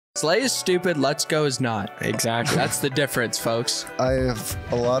Slay is stupid. Let's go is not. Exactly. That's the difference, folks. I have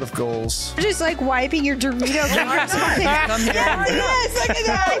a lot of goals. Just like wiping your Dorito car or something. Yeah, yes, look at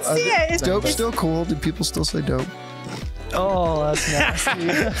that. I see it. It's Dope still cool? Do people still say dope? Oh, that's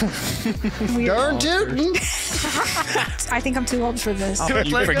nasty. weird. Darn tootin'. I think I'm too old for this.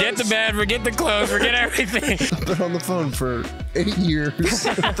 Forget the bed, forget the clothes, forget everything. I've been on the phone for 8 years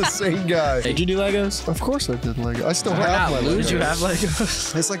with the same guy. Did you do Legos? Of course I did Lego. I still have my Legos. Did you have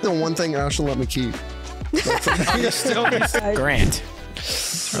Legos? It's like the one thing Ash will let me keep. Grant.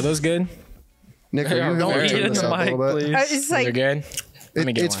 Are those good? Nick, are you Don't able to eat turn it in this the up a mic, little bit? please. It's They're like, good? Let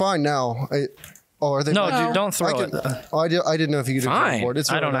me get It's one. fine now. Are they? No, not? dude, don't throw I it. didn't know if you could do Fine. cardboard. It's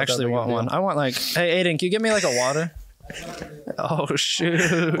I really don't not that actually big of a want deal. one. I want like, hey, Aiden, can you get me like a water? Oh,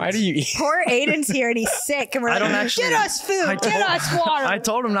 shoot. Why do you eat? poor Aiden's here and he's sick. And we're I like, don't actually- get us food. Get us water. I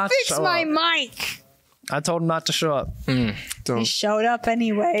told him not to Fix show my up. mic. I told him not to show up. He Don't. showed up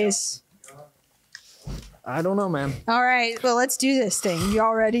anyways. I don't know, man. All right, well, let's do this thing. You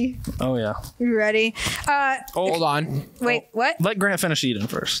all ready? Oh, yeah. You ready? Hold on. Wait, what? Let Grant finish eating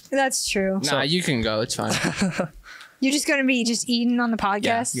first. That's true. Nah, you can go. It's fine. You're just going to be just eating on the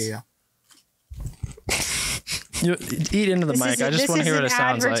podcast? Yeah. You eat into the mic. I just want to hear what it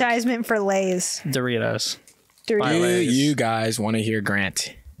sounds like. This is an advertisement for Lay's. Doritos. Doritos. Do Lay's. you guys want to hear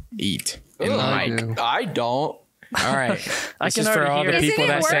Grant eat in the I mic? do. I don't. All right. I This can is for already all hear the it. people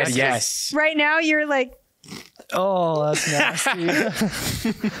Isn't it that said worse? yes. Right now, you're like, Oh, that's nasty.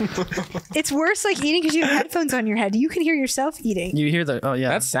 it's worse like eating because you have headphones on your head. You can hear yourself eating. You hear the? Oh yeah.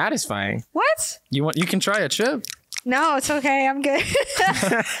 That's satisfying. What? You want? You can try a chip. No, it's okay. I'm good.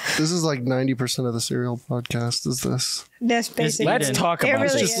 This is like 90% of the cereal podcast. Is this? That's basically. Let's talk It about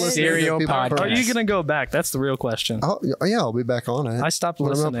really this is. cereal People are- podcast. Are you gonna go back? That's the real question. Yeah, I'll be back on it. I stopped but I'm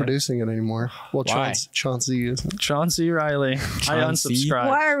listening. not producing it anymore. Well, Why? Chauncey isn't. Chauncey Riley. I Chauncey? unsubscribed.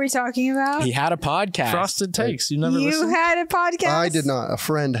 What are we talking about? He had a podcast. Frosted Takes. You never You listened? had a podcast? I did not. A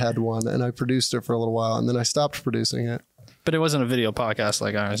friend had one, and I produced it for a little while, and then I stopped producing it. But it wasn't a video podcast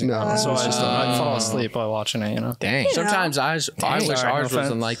like ours. No, So it was just I'd fall asleep while watching it. You know. Dang. Sometimes I wish Sorry, no ours wasn't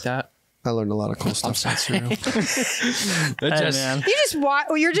offense. like that. I learned a lot of cool stuff from cereal. Hey, man. You just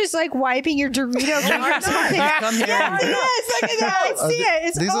you're just like wiping your Dorito car or something. Come here. Yes, look at that. I see it.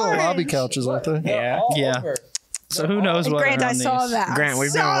 It's These little orange. lobby couches, aren't they? Yeah. Yeah. So who knows what? Grant, are I on saw these. that. Grant,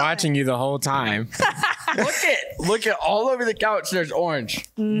 we've been watching you the whole time. Look at all over the couch. There's orange.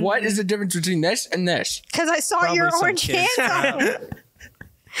 What is the difference between this and this? Because I saw Probably your some orange kids. hands on them.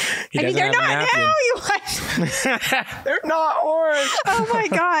 He I mean, doesn't they're have a not napkin. now. You They're not orange. Oh my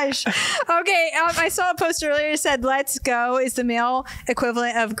gosh. Okay, I saw a post earlier that said "Let's go" is the male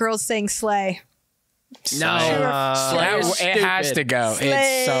equivalent of girls saying "slay." No. That- it has to go. Slay.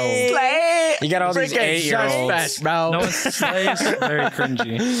 It's so. Slay. You got all these Freaking 8-year-olds. suspect, bro. No, it's slays. Very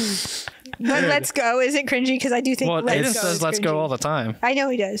cringy. But "Let's go" isn't cringy because I do think Well, "Let's Aiden go" says is "Let's cringy. go" all the time. I know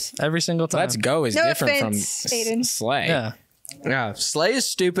he does. Every single time. Let's go is No different offense, from Aiden. slay. Yeah. Yeah. Slay is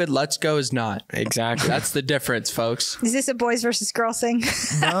stupid. Let's go is not. Exactly. That's the difference, folks. Is this a boys versus girls thing?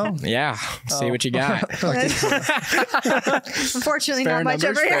 No. Yeah. See what you got. Unfortunately, Fair not much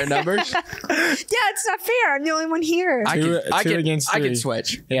numbers. over Fair here. numbers. Yeah, it's not fair. I'm the only one here. I Two- can two against I can three.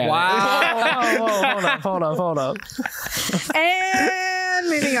 switch. Yeah. Wow. Oh, hold up. And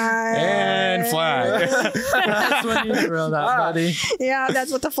moving on. And flag. That's when you throw that, buddy. Yeah,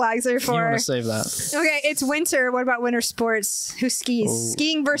 that's what the flags are You for. want to save that. Okay, it's winter. What about winter sports? Who skis?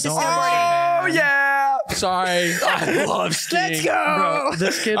 Skiing versus Don't- snowboarding. Oh yeah. Sorry. I love skiing. Let's go.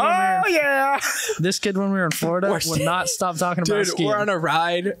 Bro, this kid, when we were in Florida, would not stop talking about Dude, skiing. we're on a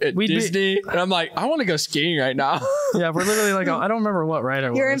ride at We'd be- Disney, and I'm like, I want to go skiing right now. Yeah, we're literally like, I don't remember what ride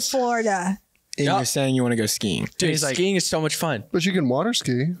it You're in was. Florida. And you're saying you want to go skiing. Dude, He's like- skiing is so much fun. But you can water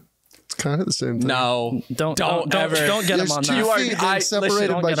ski. It's kind of the same thing. No, Don't ever. get him There's on two that. You are- feet I- then separated listen,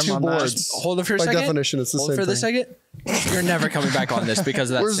 by don't get 'em two on that. boards. Hold it for a By second. definition, it's the Hold same for the thing. second. You're never coming back on this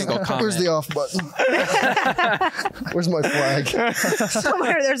because of that single comment. Where's the off button? Where's my flag?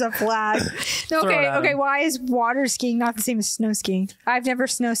 Somewhere there's a flag. No, Throw it okay, at okay. him. Why is water skiing not the same as snow skiing? I've never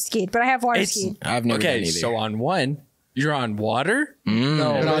snow skied, but I have water skied. I've never done Okay, either. so on one, you're on water.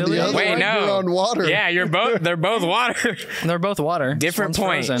 No, And on really? the other Wait, one, no. you're on water. Yeah, you're both. They're both water. They're both water. Different One's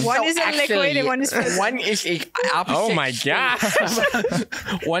point. frozen. One is a liquid and one is frozen. One is a opposite. Oh my god.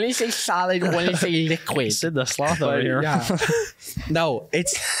 One is a solid. One is a liquid. Sid the sloth over But, here. yeah. No,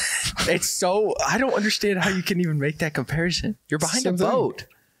 it's so I don't understand how you can even make that comparison. You're behind Same a thing. boat.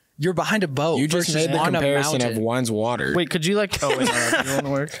 You're behind a boat. You just versus made the on a comparison of mountain. one's water. Wait, could you like? Oh, wait, no, you want to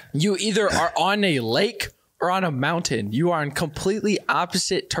work? You either are on a lake or on a mountain, you are on completely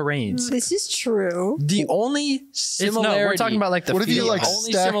opposite terrains. This is true. The only similarity. No, we're talking about like the What if you feel. like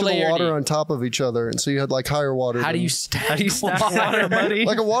Only stacked the similarity. water on top of each other, and so you had like higher water? How do than- you stack? How do you stack water, buddy?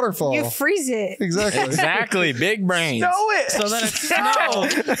 like a waterfall? You freeze it. Exactly. Exactly. Big brains. So then it's snow.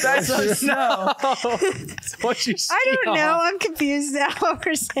 That's a snow. What you I don't know. I'm confused now. What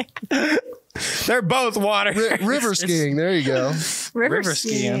we're saying. They're both water. River skiing. There you go. River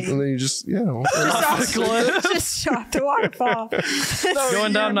skiing. And then you just Just off the waterfall.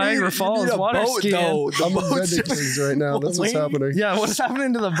 Going down Niagara Falls, water skiing. I'm inventing things right now. That's what's happening. Yeah, what's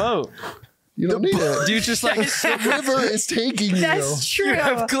happening to the boat? You don't need it. Do you just like The river is taking you. That's true. You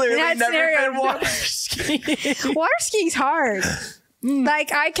have clearly In that never scenario, been water skiing. water skiing's hard.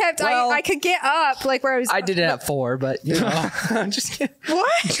 Like I Well, I could get up like where I was. I did it at 4, but you know, I'm just kidding.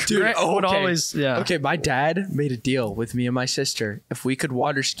 What? Dude, Grant would always Okay, my dad made a deal with me and my sister. If we could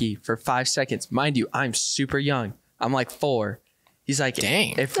water ski for 5 seconds, mind you, I'm super young. I'm like 4. He's like,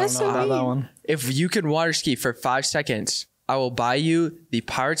 Dang. If That's so about that one. if you can water ski for 5 seconds, I will buy you the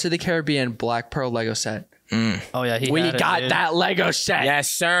Pirates of the Caribbean Black Pearl Lego set. Oh yeah, We had it, got dude. that Lego set. Yes,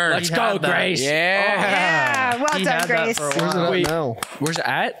 sir. Let's He go, had that. Grace. Yeah. Yeah. Well He done, had that Grace. for a Where's it while. at Wait. now? Where's it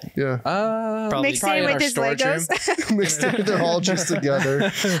at? Yeah. Probably Mixed probably in in with our his storage Legos. Mixed in, they're all just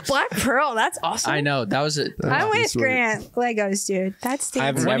together. Black Pearl. That's awesome. I know. That was it. I'm with Sweet. Grant. Legos, dude. That's the.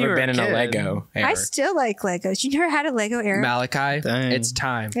 I've When you never were been a in a kid. Lego. I Ever. still like Legos. You never had a Lego era? Malachi, Dang. it's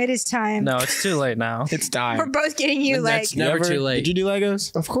time. It is time. No, it's too late now. It's We're time. both getting you like. That's never too late. Did you do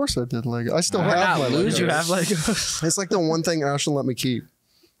Legos? Of course I did Lego. I still We're have not my losers. Legos. Did you have Legos? It's like the one thing Ashton let me keep.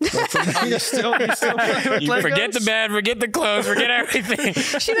 you still play with You Legos? forget the bed, forget the clothes, forget everything.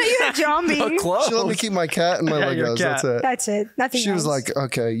 She let you have zombie. She let me keep my cat and my Yeah, your Legos. cat. That's it. That's it. Nothing She was else. like,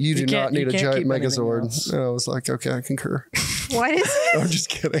 "Okay, you do can't- not need you a can't giant keep anything else. Megazord." And I was like, "Okay, I concur." What is it? I'm just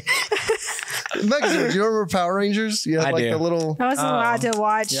kidding. Megazord. Do you remember Power Rangers? You had I like do. the little. I wasn't allowed to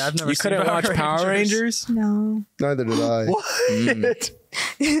watch. Yeah, I've never You seen couldn't watch Power Rangers? No. Neither did I.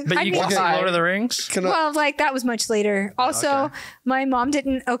 But I you mean- can see Lord of the Rings? Can I, Well, like that was much later. Also, my mom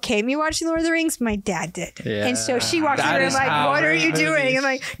didn't okay me watching Lord of the Rings. My dad did, Yeah. and so she watched it. That And I'm is like, how "What are you movies- doing?" I'm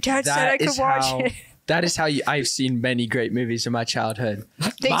like, "Dad said I That could is watch how. it." That is how I've seen many great movies in my childhood.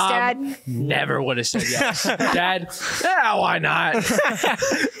 Thanks, Mom, Dad. Never would have said yes. Dad, yeah, why not? I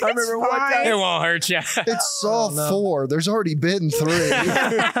remember one fine. It time. won't hurt you. it's Saw 4. There's already been 3.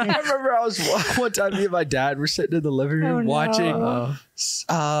 I remember I was one time. Me and my dad were sitting in the living room Oh, watching no.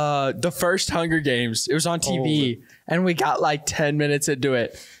 the first Hunger Games. It was on TV, and we got like 10 minutes into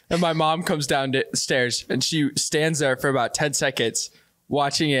it. And my mom comes down the stairs, and she stands there for about 10 seconds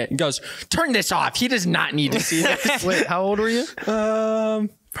watching it and goes, "Turn this off. He does not need to see this." Wait, how old were you? Probably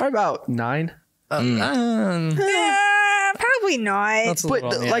about 9. Yeah, probably not. That's a But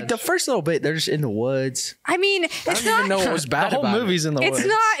little on the like edge. the first little bit, they're just in the woods. I mean, I it's don't not. even know what was the bad whole about movie's in the It's woods.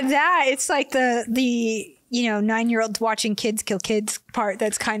 not that. It's like the 9-year-olds watching kids kill kids part.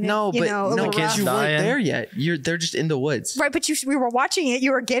 That's kind of No, a but little kids, rough. you dying. weren't there yet. They're just in the woods. Right, but we were watching it.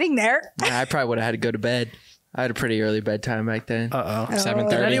 You were getting there. Yeah, I probably would have had to go to bed. I had a pretty early bedtime back then. Uh-oh. 7:30.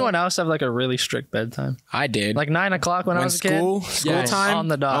 Did anyone else have like a really strict bedtime? I did. Like 9 o'clock when I when was a kid? school Yeah. time On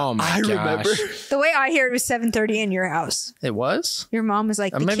the dot. Oh my I gosh. remember. The way I hear it was 7:30 in your house. It was? Your mom was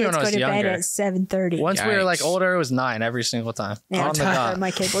like, "The Maybe kids when I go was to bed younger. at 7:30." Once we were like Yikes. older, it was 9 every single time. Yeah, On the dot.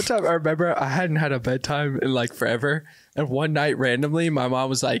 my kids. One time I remember I hadn't had a bedtime in like forever. And one night randomly, my mom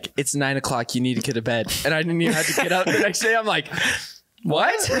was like, "It's 9 o'clock. You need to get to bed." And I didn't even have to get up the next day. I'm like,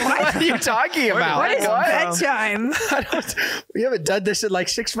 what? What are you talking about? What is What? bedtime? We haven't done this in like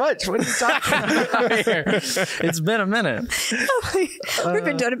 6 months. What are you talking about here? It's been a minute. We've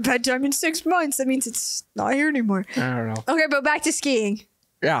been done at bedtime in 6 months. That means it's not here anymore. I don't know. Okay, but back to skiing.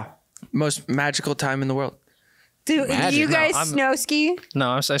 Yeah. Most magical time in the world. Do you Magic. guys I'm- snow ski?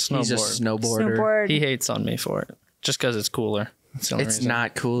 No, I snowboard. He's a snowboarder. Snowboard. He hates on me for it. Just because it's cooler. That's the only It's reason.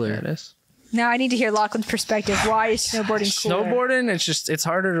 not cooler. Yeah, it is. Now I need to hear Lachlan's perspective. Why is snowboarding cooler? Snowboarding, it's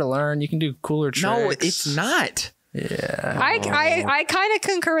harder to learn. You can do cooler tricks. No, it's not. Yeah. I kind of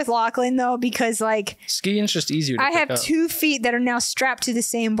concur with Lachlan though, because like Skiing's just easier to I pick have up. 2 feet that are now strapped to the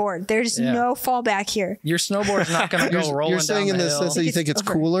same board. There's Yeah. no fallback here. Your snowboard's not going to go rolling You're saying down in the the hill. sense that you think it's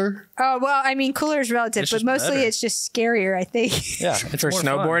over. cooler? Oh well, I mean, cooler is relative, It's but just mostly better. it's just scarier. I think. Yeah, it's For more fun.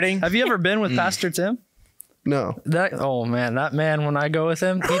 snowboarding? Have you ever been with Pastor Tim? No. Oh man, that man, when I go with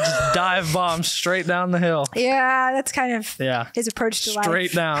him, he just dive bombs straight down the hill. Yeah, that's kind of Yeah. his approach to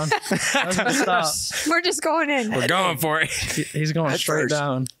Straight life. down. Doesn't stop. We're just going in. We're going for it. He's going straight first.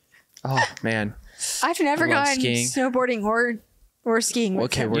 down. Oh, man. I've never I love gone skiing. snowboarding or skiing.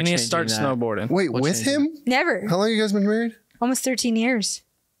 With Okay, him. we're You need to changing start that. snowboarding. Wait, What's with his him? Never. How long have you guys been married? Almost 13 years.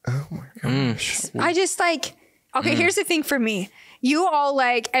 I just like, okay, here's the thing for me. You all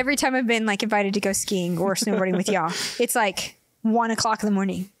like, every time I've been like invited to go skiing or snowboarding with y'all, it's like 1 o'clock in the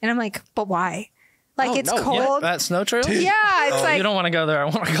morning. And I'm like, but why? Like it's cold. That snow trail? Yeah, it's like You don't want to go there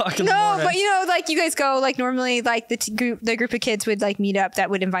at 1 o'clock in the no, morning. but you know, like you guys go like normally, like the group of kids would like meet up that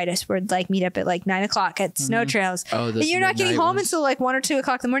would invite us. Would like meet up at like 9 o'clock at snow trails. Oh, and you're not getting home until like 1 or 2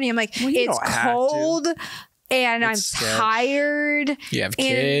 o'clock in the morning. I'm like, it's don't have to. cold. And I'm sketch. tired. You have and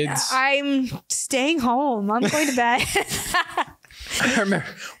kids. I'm staying home. I'm going to bed. I remember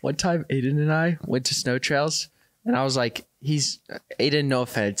one time Aiden and I went to snow trails, and I was like, Aiden, no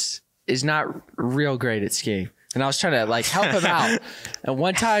offense, is not real great at skiing. And I was trying to like help him out. And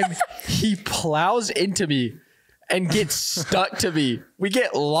one time he plows into me and gets stuck to me. We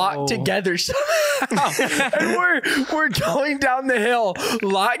get locked together somehow. And we're going down the hill,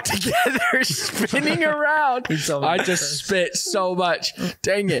 locked together, spinning around. I just spit so much.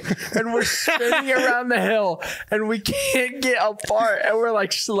 Dang it. And we're spinning around the hill and we can't get apart. And we're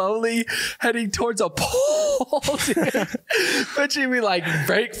like slowly heading towards a pole. Eventually we like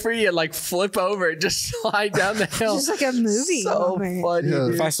break free and like flip over and just slide down the hill. It's just like a movie So moment. funny. Yeah.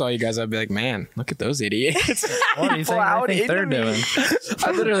 Dude. If I saw you guys, I'd be like, man, look at those idiots. What do you think, Plowed they're into me. doing?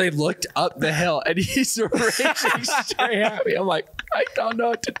 I literally looked up the hill and he's raging straight at me. I'm like, I don't know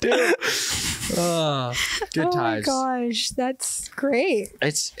what to do. Good Oh times. my gosh, that's great.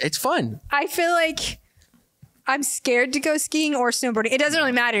 It's fun. I feel like I'm scared to go skiing or snowboarding. It doesn't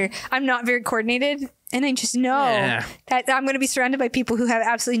really matter. I'm not very coordinated. And I just know Yeah. that I'm going to be surrounded by people who have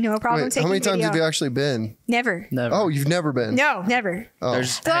absolutely no problem Wait, taking how many times video. have you actually been? Never. Never. Oh, you've never been. No, never.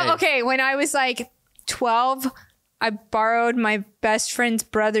 There's Well, hey, okay, when I was like 12, I borrowed my best friend's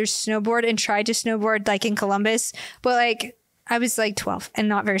brother's snowboard and tried to snowboard like in Columbus, but like I was like 12 and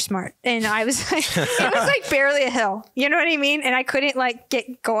not very smart. And I was like, it was like barely a hill. You know what I mean? And I couldn't like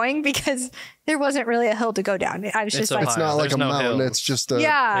get going because there wasn't really a hill to go down. I was just like, It's not like There's a no mountain. hills. It's just a.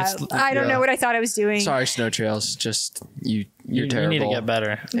 yeah, I don't know what I thought I was doing. sorry, snow trails. Just you're You terrible. need to get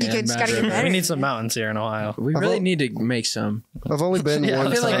better. You just gotta get Maverick. better. We need some mountains here in Ohio. We really need to make some. I've only been one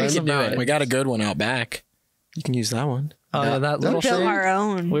I feel like we time. could do it. We got a good one out back. You can use that one. Oh, yeah, that little Build thing. our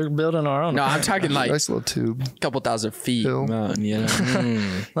own. We're building our own. No, I'm talking like Nice little tube. a couple thousand feet. Hill. Mountain, you know?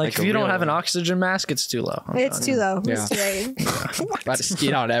 like like if a you don't real have an one. oxygen mask, it's too low. It's too low. Yeah. It's too late. About to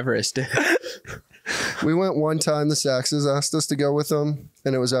ski on Everest. We went one time. The Saxes asked us to go with them,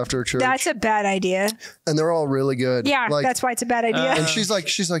 and it was after a church. That's a bad idea. And they're all really good. Yeah, Like, that's why it's a bad idea. And she's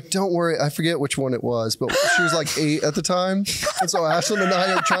like, don't worry. I forget which one it was, but she was like 8 at the time. And so Ashlyn and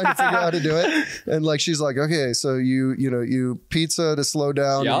I are trying to figure out how to do it. And like, she's like, okay, so you pizza to slow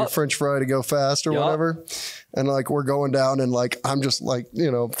down, and your Yup. French fry to go fast or Yup. whatever. And like, we're going down and like, I'm just like,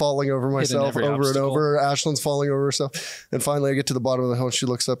 falling over myself every over and obstacle. over. Ashlyn's falling over herself. And finally I get to the bottom of the hill and she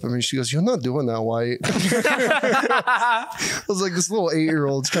looks up at me. She goes, you're not doing that, White. I was like, this little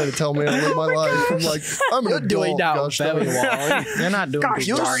 8-year-old's trying to tell me how to live my life. I'm like, I'm an Doing adult. that Gosh, belly darn it. wall. You're not doing Gosh,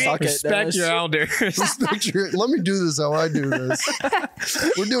 good. darn it. Suck at Respect this. your elders. Let me do this how I do this.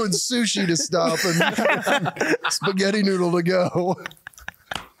 We're doing sushi to stop and spaghetti noodle to go.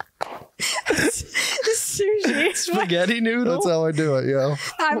 Sushi. Spaghetti noodle. That's how I do it, yo.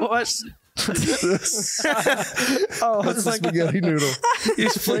 What? That's the spaghetti noodle. You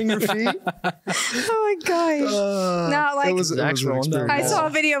fling your feet? Oh my gosh. Not like It was an actual experience. I saw a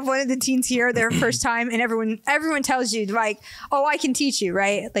video of one of the teens here their first time, and everyone tells you like, "Oh, I can teach you,"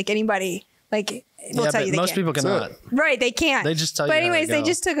 right? Like anybody, like will Yeah, tell but you they most can't. people cannot. Right, they can't. They just tell But you how to anyways, they go.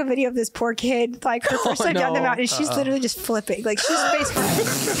 just took a video of this poor kid, like her first time down the no. mountain, and she's literally just flipping, like she's face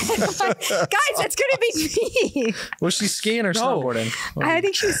first. I'm like, guys, that's gonna be me. Was she skiing or snowboarding? I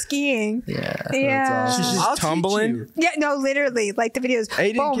think she's skiing. Yeah. Yeah. awesome. She's I'll just teach tumbling. you. Yeah, no, literally, like the videos,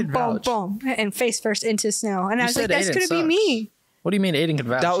 Aiden boom, can boom, vouch. boom, and face first into snow, and I was like, said that's Aiden gonna be sucks. me. What do you mean Aiden can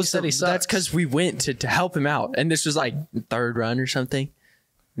vouch? That She was said he sucks. that's because we went to help him out, and this was like third run or something.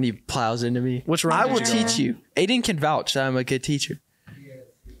 And he plows into me. Which run I did will you go teach you. Aiden can vouch that I'm a good teacher.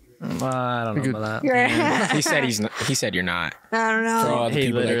 I don't know about that. Right. He said he's not, he said you're not. I don't know. For all the He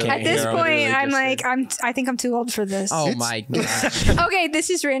people that literally- can't At this hear him. point, literally I'm just like, I think I'm too old for this. Oh my gosh. Okay, this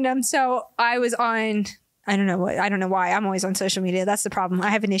is random. So I was on, I don't know why. I'm always on social media. That's the problem.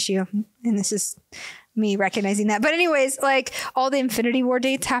 I have an issue, and this is me recognizing that. But anyways, like all the Infinity War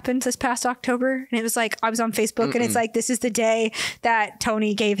dates happened this past October, and it was like I was on Facebook, and it's like this is the day that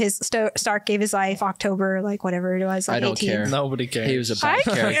Tony gave his Stark gave his life. October, like whatever it was. Like I don't 18th. care. Nobody cares. He was a I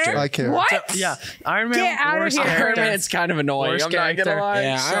bad character. care. I care. What? Yeah. Iron Man. Get out of worst here. Iron character. Man's kind of annoying. Worst I'm not character. gonna lie.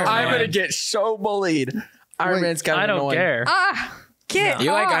 Yeah, Iron I'm Man. gonna get so bullied. Iron Wait, Man's kind of I don't annoying. care. Get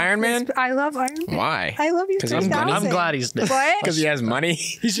You like off. Iron Man? I love Iron Man. Why? I love you. 'Cause he's 3000. money? I'm glad he's dead. What? Because he has money.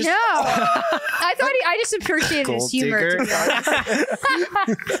 He's just No, I thought I just appreciated his Gold humor. digger. To be honest.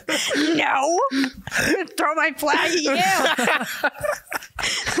 No, I'm gonna throw my flag at you.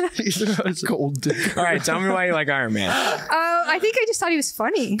 Gold digger. All right, tell me why you like Iron Man. I think I just thought he was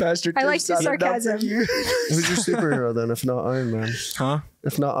funny. Pastor I liked his Tim's not enough for sarcasm. you. Who's your superhero then? If not Iron Man, Huh?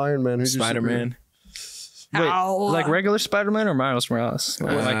 if not Iron Man, who's Spider your superhero? Man. Wait, Ow. like regular Spider-Man or Miles Morales?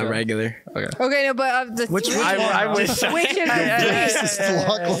 Regular. Okay, no, but the Which which one? I wish of the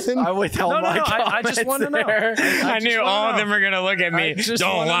Lachlan? I withheld No, no, my no, I comments just wanna know. there. I knew all of them were gonna look at me. just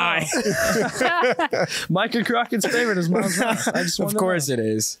Don't wanna lie. Micah Crockett's favorite is Miles Morales. I just Of course it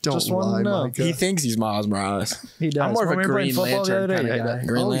is. Don't Just wanna lie, know. Micah. He thinks he's Miles Morales. He does. I'm more of When a we were playing Green football the Lantern other day, kind of yeah. guy.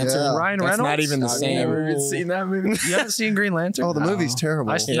 Green Oh, Lantern. yeah. Ryan That's Reynolds. not even the I've same. never even seen that movie. You haven't seen Green Lantern? Oh, the movie's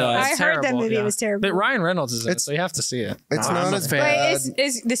terrible. I Yeah. I it's heard that terrible, movie yeah. was terrible. But Ryan Reynolds is in it, It's- so you have to see it. It's not as fan. bad. Wait,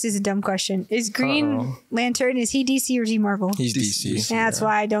 is this is a dumb question? Is Green Lantern, is he DC or is he Marvel? He's DC. Yeah, that's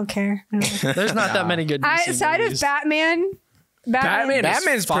why I don't care. There's not that many good DC Outside of movies. Batman,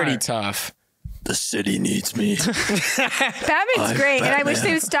 Batman's fire. pretty tough. The city needs me. Batman's great, and I wish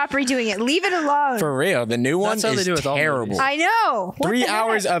they would stop redoing it. Leave it alone. For real, the new one That's how they is do with all terrible. movies. I know. What 3 the heck?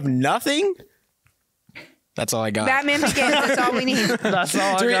 hours of nothing. That's all I got. Batman Begins. That's all we need. That's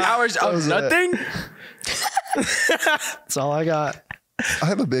all I 3 got. hours of was it. nothing. That's all I got. I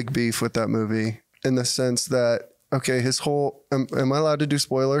have a big beef with that movie in the sense that his whole. Am I allowed to do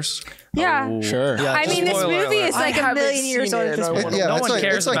spoilers? Yeah. Sure. Yeah, I mean, this spoiler movie alert. is like I a haven't million years seen old it, at this and I point. Yeah, no it's one like-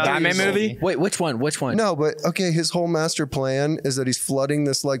 cares it's like about Batman this movie? Wait, which one? Which one? No, but his whole master plan is that he's flooding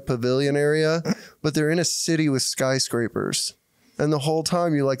this like pavilion area, but they're in a city with skyscrapers. And the whole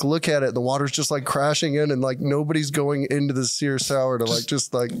time you like look at it, the water's just like crashing in, and like nobody's going into the Sears Tower to like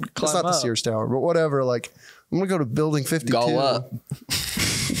just like it's climb not the up. Sears Tower, but whatever. Like I'm gonna go to Building 52. Go up.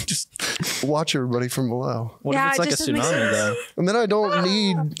 Just watch everybody from below, What Yeah, if it's it like a just doesn't make tsunami sense. though? and then I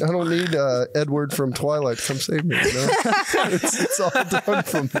don't need Edward from Twilight to come save me. You know? it's all done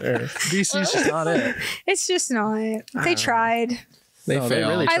from there. DC's just not it. It's just not. They tried. They No, they fail.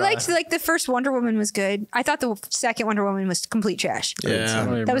 really I try. liked like the first Wonder Woman was good. I thought the second Wonder Woman was complete trash. I don't Yeah.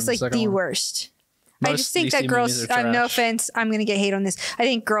 even That was remember like second the one. worst. I Most just think DC that girls. movies are No trash. offense, I'm gonna get hate on this. I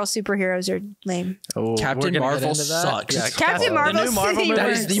think girl superheroes are lame. Oh, we're Captain gonna get Marvel into that? sucks. Yeah, Captain Marvel's the new Marvel the movie. That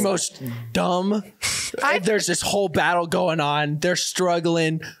worst. is the most dumb. There's this whole battle going on. They're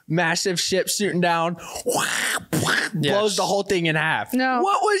struggling. Massive ship shooting down. Blows the whole thing in half. No.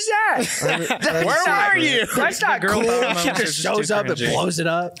 What was that? Where are you? That's not girl cool. power She moments are just just shows too up and cringy. blows it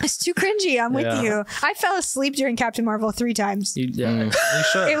up. It's too cringy. I'm with Yeah. you. I fell asleep during Captain Marvel 3 times. You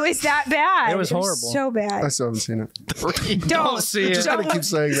should. It was that bad. It was horrible. So I bad. still haven't seen it. Don't see it. Just gonna keep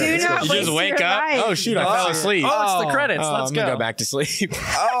saying that. Do It's not like- You just waste wake your up. life. Oh shoot! I fell asleep. Oh, it's the credits. Oh, Let's I'm go. gonna go back to sleep.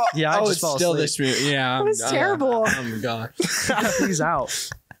 Yeah, I Oh, just it's fell still asleep. this movie. Yeah. It was terrible. Oh my god. He's out.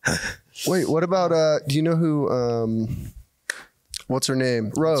 Wait, what about do you know who what's her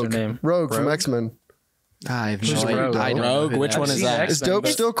name? Rogue. name? Rogue from Rogue? X-Men. I have Who's no idea. Rogue? I don't know Rogue, who which that one is I've that? seen Is X-Men, dope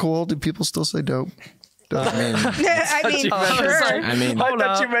but- still cool? Do people still say dope? I mean, I mean, sure. I mean, I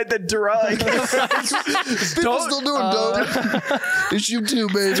thought you meant the drug. People still doing dope. It's you too,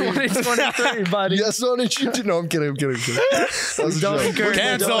 baby. 2023, buddy. Yes, on it. You too. No, I'm kidding. I'm kidding. That was a Don't joke. encourage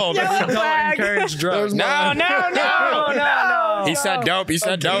canceled. Yellow Don't flag. encourage drugs. There's No. He said dope. He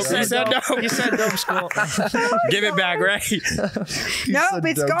said dope. He said dope. He said dope school. Give it back, Ray. Nope, said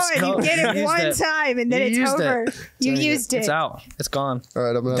it's dope gone. skull. You get You it used one it. time and then You it's used over. it. You used it. It's out. It's gone. All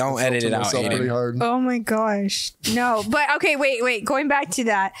right, I'm gonna have Don't to edit filter it out, myself Aiden. pretty hard. Oh my gosh. No, but okay, wait. Going back to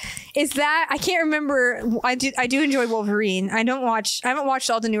that, is that I can't remember. I do enjoy Wolverine. I haven't watched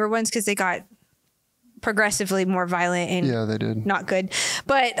all the newer ones because they got progressively more violent and Yeah, they did. not good.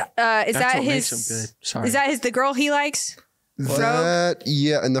 But is That's that what his? makes them good. Sorry. Is that the girl he likes? That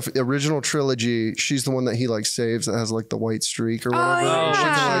yeah, in the original trilogy, she's the one that he like saves that has like the white streak or whatever. yeah. She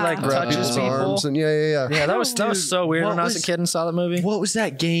can, Like, grab touches people's people. arms and yeah. Yeah, that was so weird what when I was a was- kid and saw that movie. What was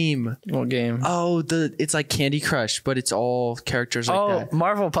that game? What game? Oh, it's like Candy Crush, but it's all characters like that.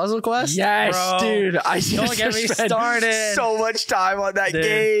 Marvel Puzzle Quest? Yes, Bro, dude. I Don't get me spent started. so much time on that Dude,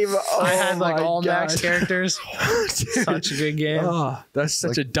 game. Oh, I had like my all max God. characters. Such a good game. Oh, that's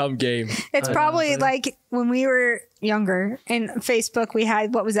such a dumb game. It's probably like when we were younger. In Facebook, we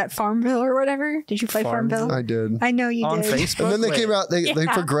had, what was that, Farmville or whatever? Did you play Farmville? I did. I know you On did. Facebook? And then they Wait. came out. They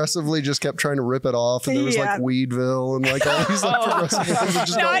Yeah. progressively just kept trying to rip it off, and there was Yeah. like Weedville and like all these like progressive ones that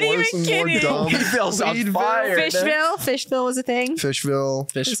just Not got worse even and more kidding. dumb. Feels on fire. Fishville was a thing. Fishville.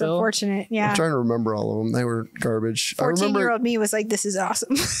 It's Fishville. unfortunate. Yeah. I'm trying to remember all of them. They were garbage. I 14-year-old remember me was like, this is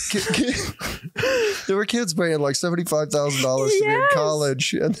awesome. there were kids paying like $75,000 to be in Yes.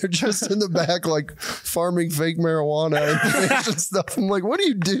 college, and they're just in the back like farming fake marijuana and fish and stuff. I'm like, what are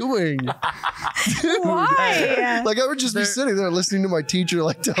you doing? Dude. Why? Like I would just be sitting there listening to my teacher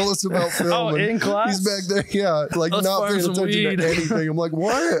like tell us about film. Oh, and in class? He's back there, yeah, like Let's not farm paying some attention weed. to anything. I'm like,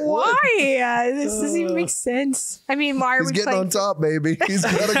 what? Why? This doesn't even make sense. I mean, why are He's we getting playing? on top, baby. He's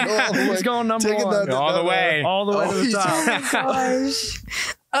got to go all the way. He's going number Taking one. All the way. All the way to the he's- top. Gosh.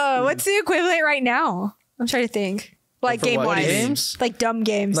 What's the equivalent right now? I'm trying to think. Like For game what, wise. games? Like dumb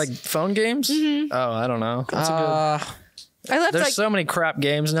games. Like phone games? Oh, I don't know. That's a good. I left There's like so many crap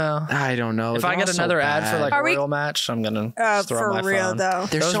games now. I don't know. If I They're get all so another ad for bad. like Are a we- Royal match, I'm gonna just throw for my real phone. though.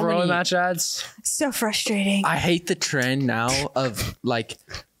 There's Those so Royal many. match ads. So frustrating. I hate the trend now of like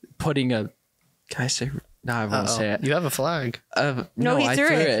putting a. Can I say? No, I won't say it. You have a flag. no, he I threw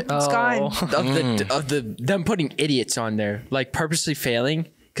it. It's gone. Of the them putting idiots on there, like purposely failing.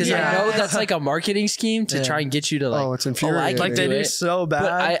 Because I know Yes. that's like a marketing scheme to try and get you to like. Oh, it's infuriating. Like they do do it. so bad.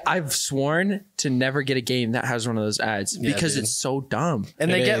 But I've sworn to never get a game that has one of those ads because dude. it's so dumb. and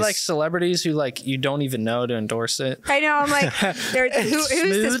they It get is. like celebrities who like you don't even know to endorse it. I know. I'm like, who's this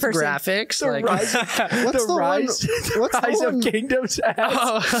Smooth person? graphics. Like, What's the rise, one? What's Rise the of one? Kingdoms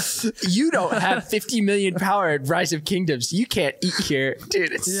ads. You don't have 50 million power at Rise of Kingdoms. You can't eat here,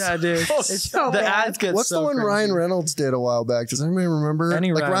 dude. It's yeah, dude. It's, so the bad. ads get What's so the one crazy. Ryan Reynolds did a while back? Does anybody remember?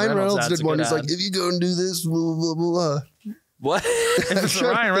 Any like Ryan Ryan Reynolds Reynolds ad's did a one. good He's like, ad. if you go and do this, blah blah blah. what? It's the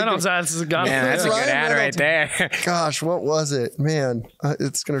Ryan Reynolds ads has got Man, that's a Ryan good ad right Reynolds- there. Gosh, what was it? Man,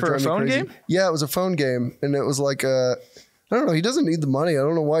 it's gonna For a drive me phone crazy. game? Yeah, it was a phone game, and it was like I don't know. He doesn't need the money. I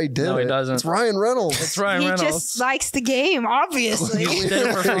don't know why he did it. No, he doesn't. It's Ryan Reynolds. It's Ryan He Reynolds. just likes the game, obviously. He did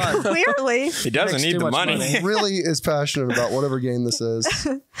it for fun. Clearly. He doesn't Makes need too the much money. money. Really is passionate about whatever game this is.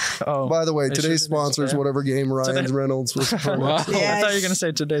 Oh, By the way, They today's should've been sponsor is fair. whatever game Ryan Reynolds was from. I thought you were Yes. gonna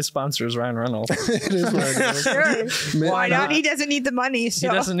say today's sponsor is Ryan Reynolds. It is Ryan Reynolds. Sure. Why not? He doesn't need the money. He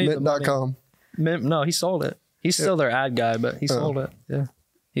So. doesn't need the money. Mint.com. No, he sold it. He's still their ad guy, but he sold it. Yeah,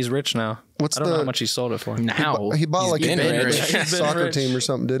 he's rich now. What's I don't know the- how much he sold it for. Now He bought like been a rich. He's been soccer rich. team or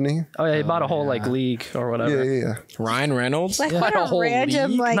something, didn't he? Oh yeah, he bought a whole like league or Yeah, whatever. yeah. Ryan Reynolds. Like What what a a whole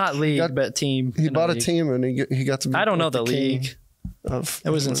random league? like. Not league, Got- but team. He in bought a league. team and he got to be. I don't know like the king league. Of, It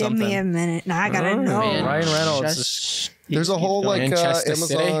was in Give something. me a minute. Now I gotta know. Man, Ryan Reynolds. Just- There's a whole like Manchester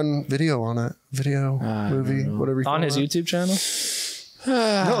City? Amazon video on it. Video movie, whatever you call on his it. YouTube channel.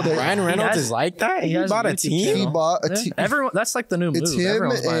 No, Ryan Reynolds has- is like that. He has bought a a YouTube team. He channel. bought a Yeah. team. Everyone, that's like the new move. It's him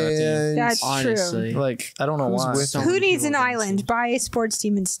Everyone's buying a team. and That's honestly. true. Like I don't know Who's why. with So him? Who many needs an people island? Buy a sports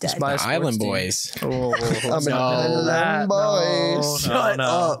team instead. Buy a The sports Island team. Boys. Oh, I'm an no, island that- boy. no, Shut no.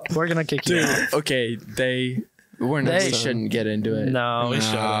 up. We're gonna kick you out. Okay, we shouldn't get into it. No, we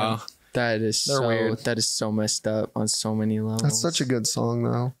shouldn't. That is They're so weird. that is so messed up on so many levels. That's such a good song,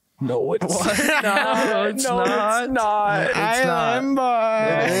 though. no, it's No, it's not. It's not. Island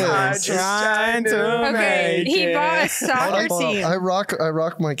Boys. It is. Trying to Okay, make he it. bought a soccer team. I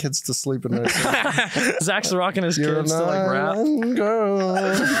rock my kids to sleep at night. Zach's rocking his You're kids an to like rap. island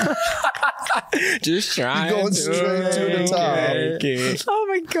girl. Just trying Going to straight to the top. make it. Oh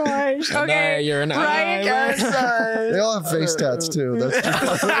my gosh. There, Okay. you're an Ryan island. They all have face tats too.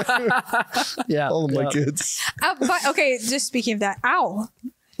 That's Yeah, all of my yeah. kids. But okay, just speaking of that, ow.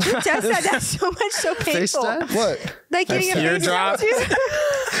 Who does that? That's so much so painful. tat? What? Like getting a teardrop. face tattoo.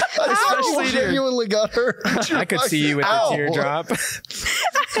 I genuinely got hurt. I could see you with Ow. the teardrop.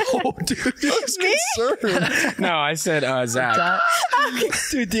 Oh, dude, I was concerned. No, I said Zach.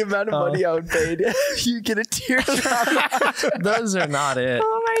 dude, the amount of money I would pay to you get a teardrop. Those are not it.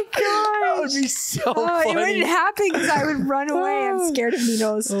 Oh my That would gosh. be so Oh, it funny. wouldn't happen because I would run away. I'm scared of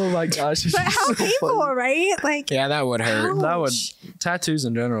needles. Oh my gosh. it's But just how so painful, funny. right? Like, Yeah, that would hurt. That would ouch. tattoos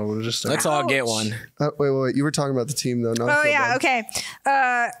in general would just. Let's all get one. Wait. You were talking about the team though. No, I Oh feel yeah, bad.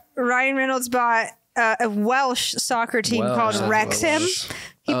 okay. Ryan Reynolds bought a Welsh soccer team Welsh, called that's Wrexham.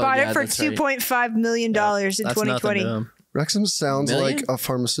 He Oh, bought yeah, it for that's right. $2.5 million in That's nothing 2020. to him. Wrexham sounds Million? like a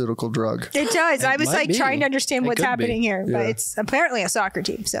pharmaceutical drug. It does. I was might like be. trying to understand It what's could be. happening here, but Yeah. it's apparently a soccer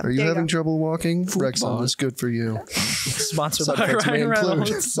team. So Are you there having go. trouble walking? Wrexham is good for you. Sponsored by Subtext may Ryan include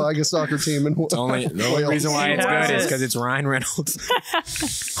Reynolds. buying a soccer team and The only reason why it's Why good is is it? because it's Ryan Reynolds.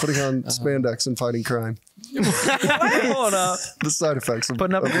 putting on spandex and fighting crime. Hold up. The side effects of,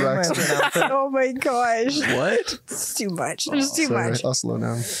 Putting up a of Green Rex. Lantern outfit. Oh my gosh. What? It's too much. There's too Sorry, much. I'll slow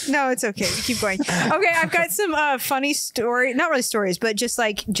down. No, it's okay. Keep going. Okay, I've got some funny story. Not really stories, but just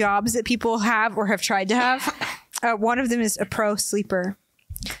like jobs that people have or have tried to have. One of them is a pro sleeper.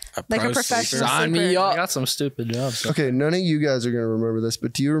 Like a professional Sign sleeper. me I up. got some stupid jobs. Okay, none of you guys are gonna remember this,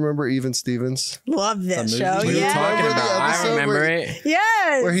 but do you remember Even Stevens? Love that movie? show. What are you Yeah. Talking Remember the about, I episode remember where- it.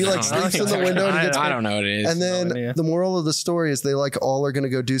 Yes. Where he like No, sleeps in the I- window and he gets I don't know what it is. And No then idea. the moral of the story is they like all are gonna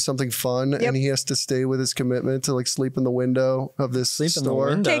go do something fun, Yep. and he has to stay with his commitment to like sleep in the window of this Sleep in the store.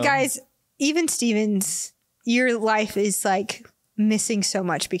 window. Okay, guys, even Stevens, your life is like missing so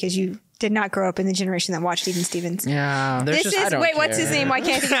much because you did not grow up in the generation that watched Even Stevens. Yeah. This I is don't wait, what's care. his name? Why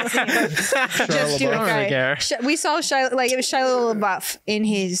can't I think of his name? Just do it, I don't really guy. care. We saw Shia, like it was Shia LaBeouf in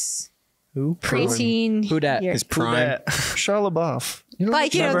his Who? preteen. Who dat? year. His prime. Shia LaBeouf. You know,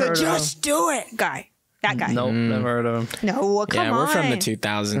 Like, you know, Never the heard of just do it guy. That guy. Nope, never heard of him. No, come Yeah, on. we're from the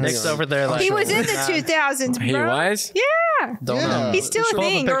 2000s. Nick's over there like He was in the 2000s, bro. He was? Yeah. Don't Yeah. know. He's still Show a up a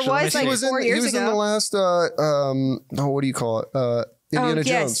thing, or picture. Let me was see. like he was, 4 in, he years was in the ago. last what do you call it? Indiana Jones.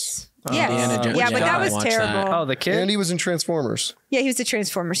 Yes. Yes. Indiana Jones. Yeah, but Yeah, that I was watched that. terrible. Oh, the kid? And he was in Transformers. Yeah, he was the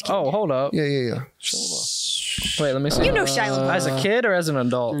Transformers kid. Oh, hold up. Yeah. Wait, let me see. You know Shia LaBeouf. As a kid or as an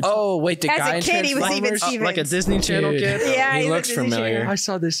adult? Oh wait, the As a guy in kid, he was Even Transformers? Stevens. Like a Disney Channel Dude. kid? Yeah, He was looks a Disney familiar. Channel. I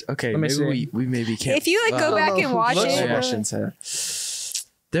saw this. Okay, me see. maybe we maybe can't. If you like go back and watch Looks it, familiar. I shouldn't say that.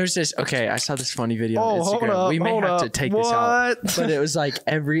 There's this. Okay, I saw this funny video on Oh, hold Instagram. up. We may hold have up. to take this out, What? but it was like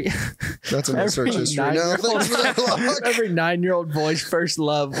every That's in my search Every history now. 9-year-old Thanks for that lock. every 9-year-old boy's first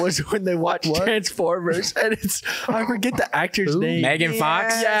love was when they watched Transformers, and it's I forget the actor's name. Megan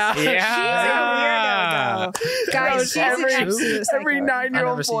Fox? Yeah. she's a weirdo, though. Guys, she's an every absolute psycho. every I 9-year-old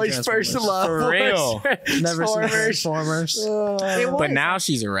never seen boy's first Transformers. love. For real. was Never seen Transformers. Transformers. It was. But now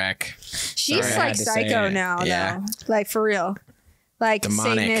she's a wreck. she's Sorry, I like had to say psycho it. now, Yeah. though. Like for real. Like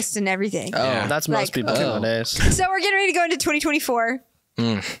Demonic. Satanist and everything. Yeah. That's most Like- people nowadays. So we're getting ready to go into 2024.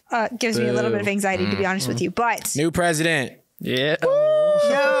 Gives me a little bit of anxiety, to be honest with you. But New president. Yeah.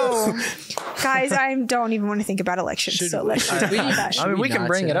 no, guys, I don't even want to think about elections. So let's just talk about that. I mean, we Should can we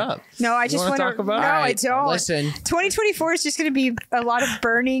bring not it say up. No, I just wanna want to talk about No, it? I Alright, don't. listen. 2024 is just going to be a lot of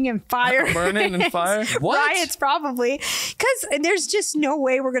burning and fire. Burning and fire? What? Riots, probably. Because there's just no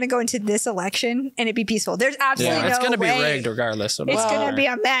way we're going to go into this election and it be peaceful. There's absolutely Yeah, no it's going to be way. rigged regardless. Of It's what. going to be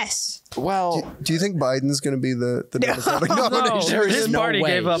a mess. Well, Do you think Biden's going to be the Democratic nomination? there is His no party way.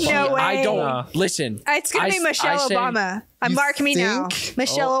 gave up No on way. I don't No. listen. It's going to be Michelle I say- Obama. You Mark me now. think?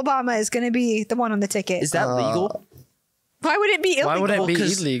 Michelle Obama is going to be the one on the ticket. Is that legal? Why would it be illegal? Why would it be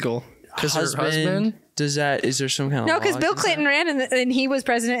 'Cause illegal? Because her husband? Does that? Is there some kind of No, law because Bill against Clinton ran and he was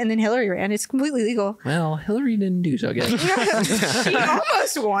president and then Hillary ran. It's completely legal. that? Well, Hillary didn't do so good. She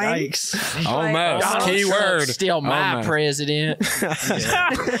almost won. Yikes. Almost. Donald Key Trump word. Still my Almost. president.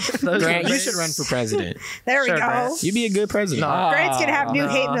 Grant, you should run for president. There we Sure, go. Grant. You'd be a good president. Grant's going to have new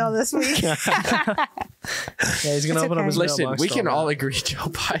hate mail this week. Yeah, he's going to It's open up okay. his Listen, mailbox we to can all all that. agree Joe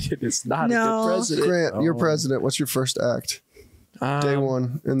Biden is not No. a good president. Grant, you're president. What's your first act? Day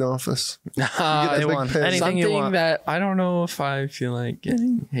one in the office. You get that Day big one. pen. Anything you Something want. that I don't know if I feel like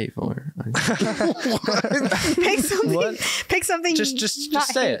getting hateful or pick something. What? Pick something. Just not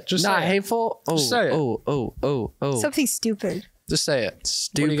say it. Just not say it. hateful. Oh, say it. oh. Something stupid. Just say it.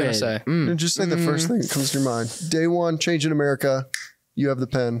 Stupid. What are you going to say? And just say the first thing that comes to your mind. Day one, change in America. You have the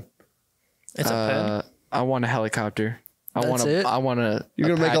pen. It's a pen. I want a helicopter. I want it? to. I want to. You're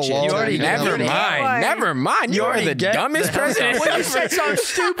gonna make a law. You already Never already mind. one. Never mind. You are already the get dumbest the president. Well, you said something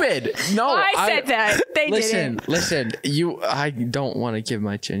stupid. No, I said that. They Listen, didn't. listen. I don't want to give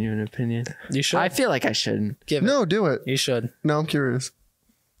my genuine opinion. You should. I feel like I shouldn't Give it. No, do it. You should. No, I'm curious.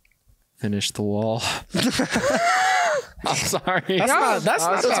 finish the wall. I'm sorry. That's not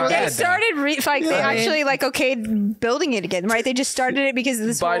They bad. started they actually like okayed building it again, right? They just started it because of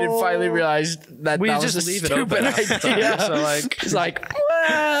this Biden whole... finally realized that We that just was a leave it stupid open. half the time. idea. So like, He's like,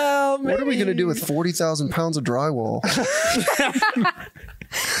 well, What are we gonna do with 40,000 pounds of drywall?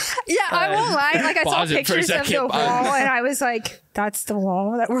 Yeah, I won't lie. Like I saw Pause it for a pictures of the second. wall, and I was like, "That's the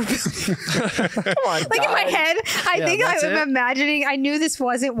wall that we're building." come on, Like in my head, I Yeah, think that's I'm it. imagining. I knew this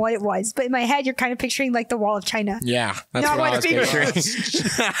wasn't what it was, but in my head, you're kind of picturing like the wall of China. Yeah, that's Not what I what was people-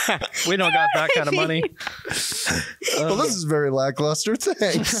 picturing. we don't got that kind of money. Well, this is very lackluster.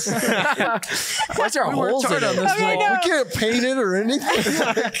 Thanks. Why's there holes in hard on it? this I know. We can't paint it or anything.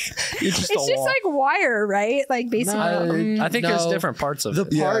 It's just like wire, right? Like basically. I think there's No. different parts of The it.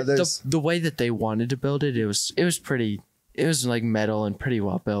 Yeah, part, there's- the way that they wanted to build it, it was pretty It was like metal and pretty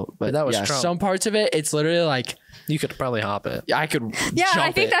well built, but that was yeah, Trump. some parts of it, it's literally like You could probably hop it. I could. Yeah, jump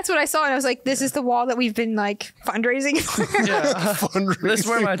I think it. that's what I saw, and I was like, "This is the wall that we've been like fundraising for." Fundraising. This is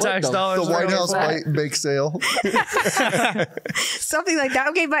where my tax dollars The are White going House for. bake sale. Something like that.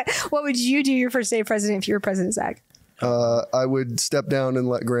 Okay, but what would you do your first day of president if you were president, Zach? I would step down and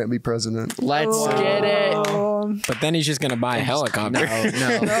let Grant be president. Let's get it. But then he's just gonna buy a helicopter.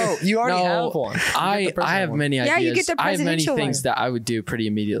 No, You already No, have one. I have many ideas. Yeah, you get the I have many presidential things one. that I would do pretty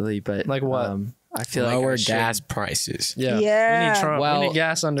immediately, but Like what? I feel like Lower I should- gas prices. Yeah. Yeah. We need Trump. Well, we need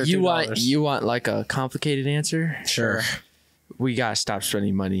gas under you $2. want like a complicated answer? Sure. We gotta stop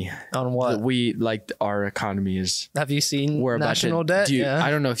spending money. on what? We like our economy is. Have you seen We're about national to. debt? Dude, Yeah.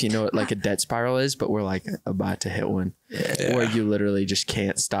 I don't know if you know what like a debt spiral is, but we're like about to hit one where you literally just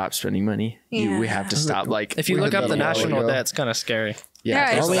can't stop spending money. We have to stop. Like If you We look had up that the a while national ago. debt, it's kind of scary.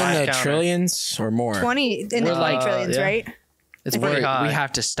 Yeah, yeah, Are we in the counter. trillions or more? 20 in the We're like- trillions, yeah. right? It's we pretty high.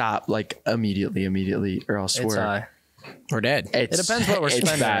 have to stop like immediately, or else it's we're. high. We're dead. It's, It depends what we're it's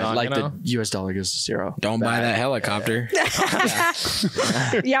spending it bad. on, Like you know? the U.S. dollar goes to zero. Don't buy that helicopter.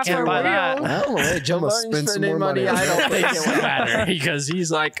 Yeah, for buy real. that. Oh, Joe I'm gonna Biden's spend some spending more money money. on I don't think it would matter because he's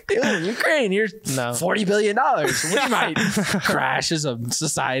like, "Ew, Ukraine, here's No. $40 billion. We might crash as a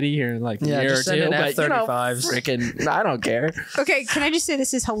society here in like a Yeah, year or just send two. in But you know, F-35s. freaking, I don't care. Okay, can I just say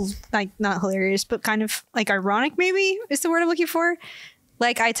this is like not hilarious, but kind of like ironic? Maybe is the word I'm looking for.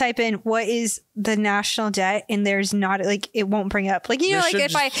 Like I type in what is the national debt, and there's not like it won't bring up like you know There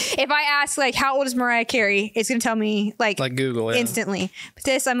like should if I ask like how old is Mariah Carey, it's gonna tell me like Google, yeah. instantly. But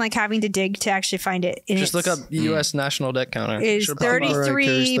this I'm like having to dig to actually find it. And Just look up it's- U.S. national debt counter. Is Should pop up. Mariah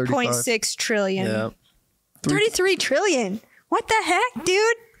Carey's 33.6 trillion. Yeah. 33 trillion. What the heck,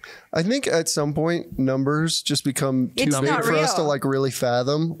 dude? I think at some point numbers just become too It's big not for us to real. like really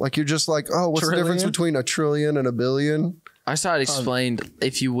fathom. Like you're just like, oh, what's the difference Trillion? between a trillion and a billion? I saw it explained.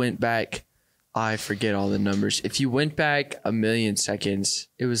 If you went back, I forget all the numbers. If you went back a million seconds,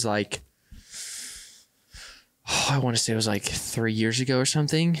 it was like, I want to say it was like 3 years ago or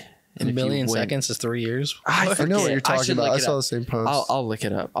something. A if you million went- seconds is 3 years. I know what forget. you're I talking should about. look I it saw up. the same post. I'll look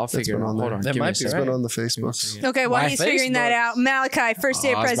it up. I'll figure it been out. on Hold there. on. That Give me might a be It's second. been on the Facebooks. Okay, while Why he's figuring that Facebook? out, Malachi, first day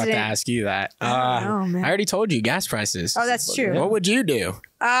Oh, of I was about to president. ask you that. know, man. I already told you gas prices. Oh, that's true. What would you do?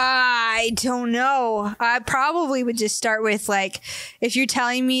 I don't know. I probably would just start with like, if you're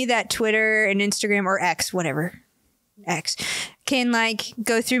telling me that Twitter and Instagram or X, whatever, X, can like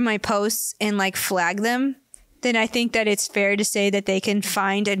go through my posts and like flag them, then I think that it's fair to say that they can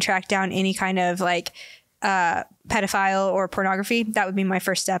find and track down any kind of like pedophile or pornography. That would be my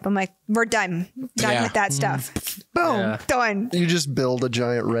first step. I'm like, we're done Yeah. with that stuff. Boom, Yeah. done. You just build a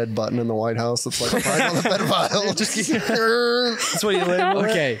giant red button in the White House that's like, find on the pedophile. Just That's what you label it?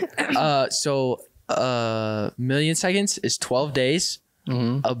 Okay. So million seconds is 12 days.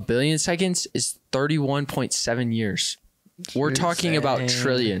 A billion seconds is 31.7 years. We're talking about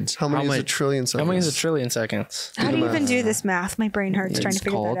trillions. How many is a trillion seconds? How many is a trillion seconds? How do you even do this math? My brain hurts trying to It's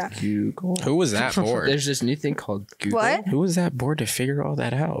figure called that out. Google. Who was that board? There's this new thing called Google. What? Who was that board to figure all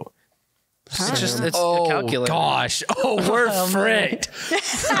that out? It's just it's a Oh calculator. gosh! Oh, we're fricked.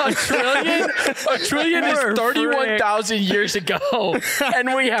 A trillion is 31,000 years ago,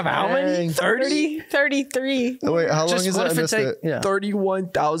 and we have how many? 30? 33. Oh, wait, how long Just is what it? I if it missed take? it. Yeah.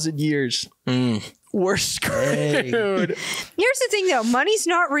 31,000 years. We're screwed. Here's the thing though, money's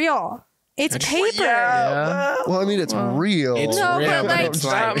not real. It's paper. Yeah. Well, I mean, it's real. It's No, real, but, like- it's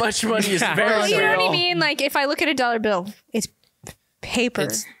Not much money is very Well, you know what I real. mean? Like if I look at a dollar bill, it's paper.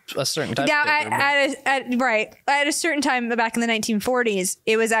 It's a certain type Now, of paper. at a certain time back in the 1940s,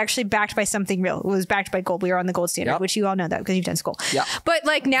 it was actually backed by something real. It was backed by gold. We were on the gold standard, Yep. which you all know that because you've done school. Yeah. But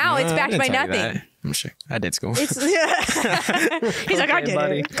like now, it's I backed didn't by tell you nothing. that. I'm sure I did school. It's he's like, I did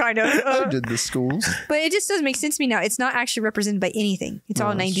buddy. it, kind of. I did the schools. But it just doesn't make sense to me now. It's not actually represented by anything. It's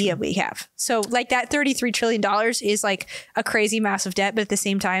all an idea we have. So like that $33 trillion is like a crazy massive debt, but at the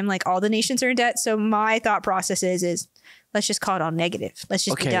same time, like all the nations are in debt. So my thought process is let's just call it all negative. Let's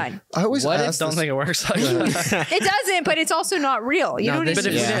just be Okay. done. I always What if- ask Don't this. think it works like that. It doesn't, but it's also not real. You No, know what I this But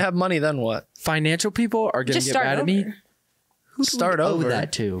if mean? you didn't have money, then what? Financial people are going to Just get start mad over. at me. Who do Start we owe over.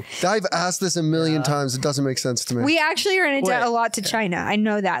 that to? I've asked this a million times. It doesn't make sense to me. We actually are in debt Wait. a lot to China. I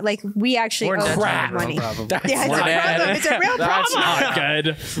know that. Like we actually We're in owe debt to China China, money. no problem. Yeah, it's a dead. problem. It's a real That's problem. not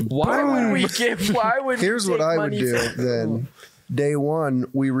good. Why would we give? Why would we Here's what take I would money do from- then. Day one,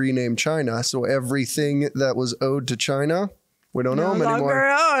 we rename China. So everything that was owed to China, we don't owe them anymore.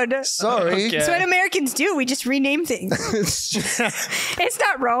 Longer. Sorry. Okay. That's what Americans do. We just rename things. It's just- It's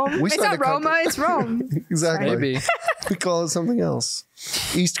not Rome. We It's started not a Roma. country- It's Rome. exactly. Maybe. We call it something else.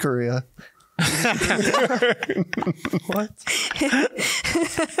 East Korea.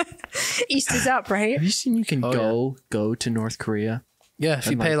 East is up, right? Have you seen you can go to North Korea? Yeah, if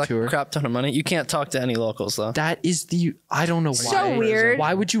you And, pay like, like tour. a crap ton of money, you can't talk to any locals though. That is I don't know why. So weird.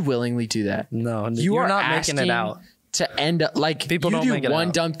 Why would you willingly do that? No, You you're are not making it asking out. to end up like People you don't do make it one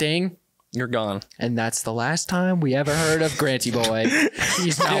out. dumb thing. You're gone. And that's the last time we ever heard of Granty Boy.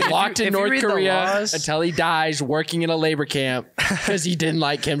 He's now locked in if you North read the Korea laws- until he dies working in a labor camp because he didn't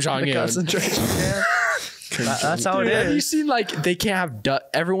like Kim Jong Un. Concentration camp. That's how it Have you is. seen like they can't have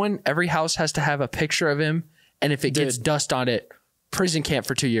every house has to have a picture of him, and if it gets dust on it, prison camp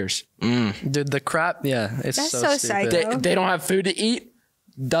for 2 years. Dude, the crap. Yeah, it's That's so so stupid. psycho. They don't have food to eat.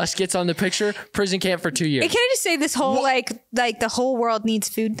 Dust gets on the picture. Prison camp for 2 years. Can I just say this whole like the whole world needs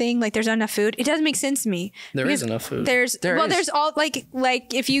food thing? Like there's not enough food. It doesn't make sense to me. There Because is enough food. There there's is. all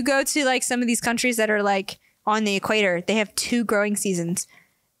like if you go to like some of these countries that are like on the equator, they have 2 growing seasons,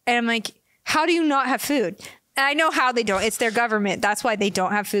 and I'm like, how do you not have food? And I know how they don't. It's their government. That's why they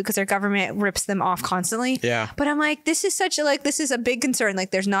don't have food, because their government rips them off constantly. Yeah. But I'm like, this is this is a big concern.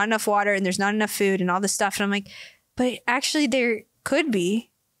 Like there's not enough water and there's not enough food and all this stuff. And I'm like, but actually there could be.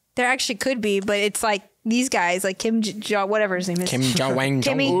 There actually could be, but it's like these guys, like Kim Jong, whatever his name is. Kim Jong Wang.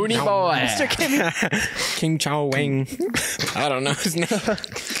 Kimmy. Uni boy. Mr. Kimmy. Kim Jong Wang. I don't know his name.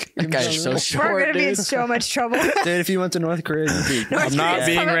 That guy's so We're short, going to be in dude. so much trouble. Dude, if you went to North Korea, you'd be I'm not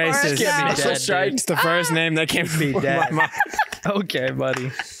being racist. It's the first name that came to dead. my mind. Okay,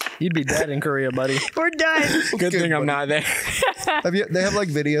 buddy. You'd be dead in Korea, buddy. We're done. Good thing I'm not there. They have like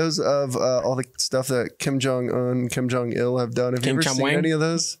videos of all the stuff that Kim Jong Un, Kim Jong Il have done. Have you Kim ever Jong seen Wang? any of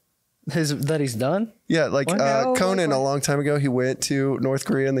those? That he's done? Yeah, like No, Conan what? a long time ago, he went to North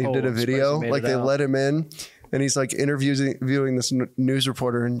Korea and they did a I'm surprised video. he made Like it they out. let him in, and he's like interviewing this news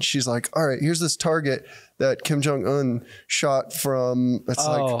reporter, and she's like, "All right, here's this target that Kim Jong Un shot from. It's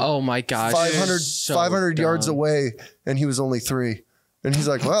like Oh my gosh. 500 yards away, and he was only 3." And he's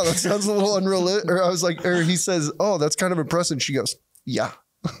like, "Wow, that sounds a little unrealistic." Or I was like, or he says, "Oh, that's kind of impressive." She goes, "Yeah."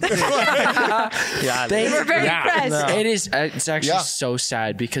 Yeah. They We're very impressed. It is. It's actually Yeah. so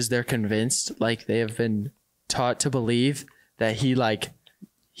sad because they're convinced, like they have been taught to believe that he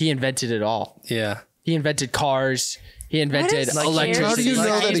invented it all. Yeah. He invented cars. He invented is- like, electricity. how do you know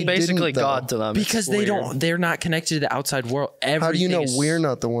Like, that he's he basically didn't, though? God to them. Because It's they weird. don't. They're not connected to the outside world. How do you know Everything is- we're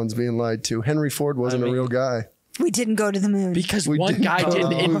not the ones being lied to? Henry Ford wasn't a real guy. We didn't go to the moon. Because We one didn't guy go.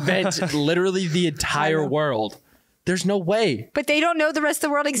 didn't invent literally the entire world. There's no way But they don't know the rest of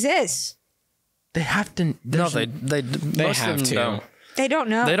the world exists. they have to. No, there's- they most have of them to. don't. They don't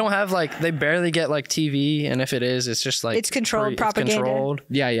know. They don't have like they barely get like TV, and if it is, it's just like It's controlled propaganda. controlled.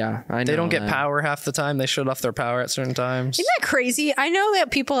 Yeah, I know. They don't get that. power half the time. They shut off their power at certain times. Isn't that crazy? I know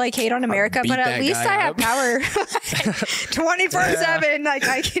that people like hate on America, beat but at that least guy I have up. power 24/7. Like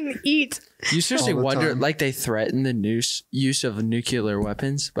I can eat. You seriously All the wonder, time. like they threaten the use of nuclear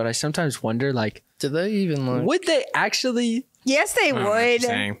weapons, but I sometimes wonder, like, Do they even like? would they actually Yes, they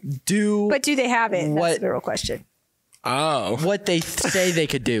would. do But do they have it? That's What- the real question. Oh. what they say they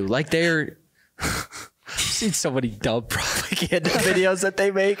could do? Like they're. I've seen so many dumb propaganda videos that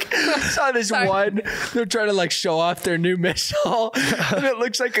they make. I saw this one. They're trying to like show off their new missile, and it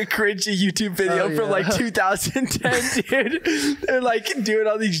looks like a cringy YouTube video from like 2010, dude. They're like doing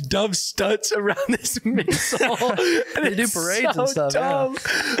all these dumb stunts around this missile. They do parades and stuff, yeah.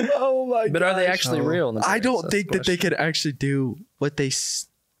 Oh my god! But are they actually real? in the I parades? don't That's think the that they question. could actually do what they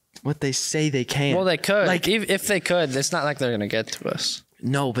say they can. Well, they could. Like, Like if they could, it's not like they're gonna get to us.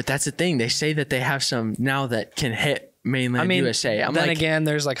 no, but that's the thing. They say that they have some now that can hit mainland I mean, USA. I'm then like, again,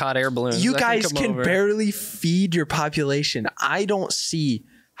 there's like hot air balloons. you that guys come can over. barely feed your population. I don't see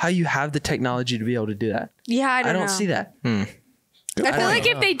how you have the technology to be able to do that. Yeah, I I don't know. see that. I feel like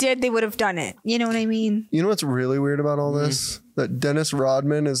if they did, they would have done it. You know what I mean? You know what's really weird about all this? That Dennis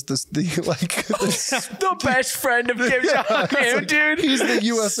Rodman is the The best friend of Kim Jong-un, dude. he's the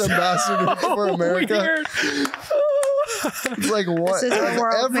U.S. ambassador for America. Weird. It's like what? This is a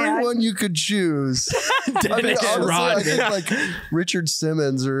world, man. Everyone you could choose. I mean, Dennis honestly, I Rodman. think like Richard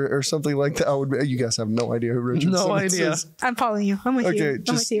Simmons or something like that would be. You guys have no idea who Richard No Simmons idea. is. I'm following you. I'm with Okay, you. I'm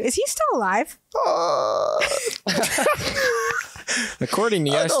just- with you. Is he still alive? According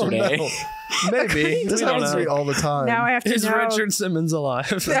to I don't yesterday. know. Maybe. This We don't happens to me know. all the time. Now I have to Is know. Richard Simmons alive?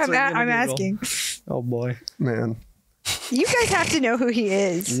 That's what I'm, I'm gonna I'm Google. asking. Oh boy. Man. You guys have to know who he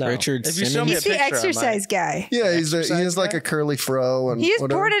is. No. Richard If you show Simmons? me a He's the picture, I might. exercise guy. Yeah, he has exercise like guy? a curly fro and He was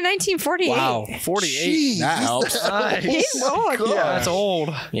whatever. born in 1948. Wow. 48. That helps. Nice. He's old. God. Yeah, that's old.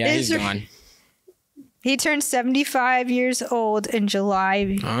 Yeah, he's Is- gone. He turned 75 years old in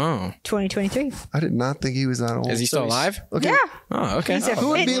July Oh. 2023. I did not think he was that old. Is he still alive? Okay. Yeah. Oh, okay. He's a Who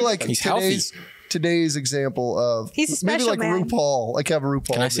would fit- be like He's healthy. today's example of He's a maybe special like man. RuPaul? Like have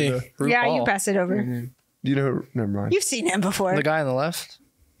RuPaul. Can I see? Yeah, you RuPaul. pass it over. Do you know? Never mind. You've seen him before. The guy on the left.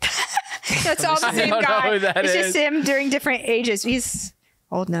 That's all the I same don't know guy. who that It's is. just him during different ages. He's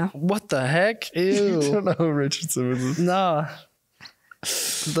old now. What the heck? I Ew. don't know who Richard Simmons is. Nah.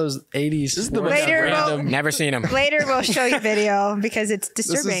 Those 80s. This is the most Later, random. Never seen him. Later, we'll show you video because it's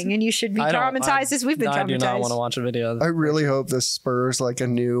disturbing and you should be traumatized as we've been I do not want to traumatized. watch a video. I really hope this spurs like a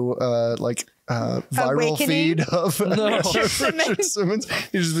new viral Awakening? feed of Richard Simmons. Richard Simmons.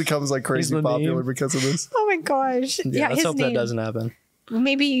 He just becomes like crazy the popular meme. because of this. Oh my gosh. Yeah, let's his hope name. that doesn't happen.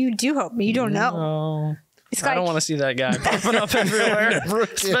 Maybe you do hope. You don't know. Oh. It's I like don't want to see that guy popping up everywhere,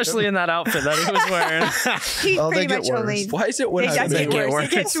 especially in that outfit that he was wearing. he Oh, they pretty get much worse. only. Why is it when It I does move, get worse.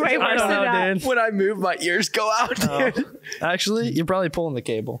 It gets way I worse don't than know, that. dude. when I move, my ears go out? Dude. Actually, you're probably pulling the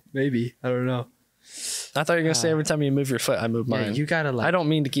cable. Maybe I don't know. I thought you were gonna say every time you move your foot, I move Yeah, mine. you gotta like. I don't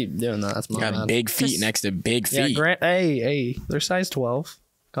mean to keep doing that. That's my Got bad. big feet next to big Yeah, feet. Grant. Hey, they're size 12.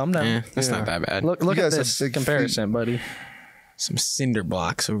 Calm down. Eh, that's Yeah. not that bad. Look You at guys have this big comparison, buddy. Some cinder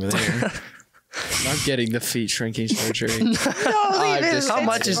blocks over there. I'm getting the feet shrinking surgery. No, leave it. just- How It's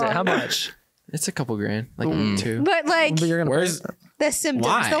much is it? fine. How much? It's a couple grand, like 2. But like But you're gonna. Where's the symptoms,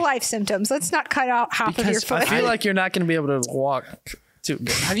 Why? the life symptoms. Let's not cut out half of your Because foot. I feel like you're not gonna be able to walk.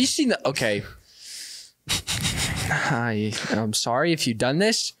 Have you seen the? Okay. I'm sorry if you've done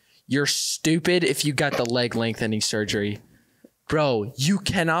this. You're stupid if you got the leg lengthening surgery. Bro, you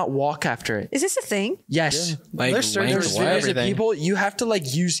cannot walk after it. Is this a thing? Yes. like There's surgeries length for what? There's everything. people, you have to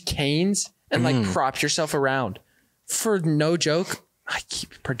like use canes and like prop yourself around. For no joke, I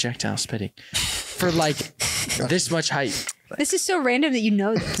keep projectile spitting. For like this much height. This is so random that you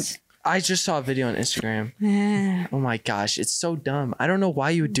know this. I just saw a video on Instagram. You Oh my gosh, it's so dumb. I don't know why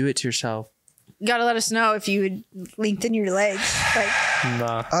you would do it to yourself. gotta let us know if you would lengthen your legs. Like,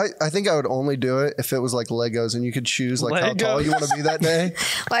 Nah. I think I would only do it if it was like Legos and you could choose like how tall Legos. you want to be that day.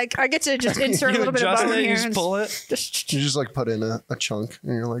 like I get to just insert a You little bit of adjust bone it, here. you just and pull it. just- You just like put in a chunk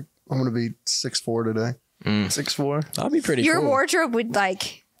and you're like, I'm gonna be 6'4" today. 6'4". That'd be pretty Your cool. wardrobe would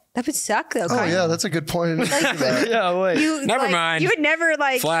like that would suck though. Oh kinda. yeah, that's a good point. I didn't think of that. Yeah, wait. You Never like, mind. You would never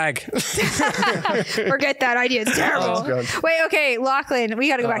like Flag. forget that idea. It's terrible. That's good. Wait, okay, Lachlan, we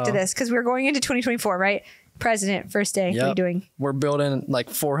got to go back to this because we're going into 2024, right? President, first day. What are you Yep. doing? We're building like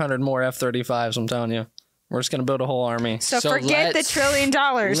 400 more F-35s. I'm telling you, we're just gonna build a whole army. So, So forget the let's- $1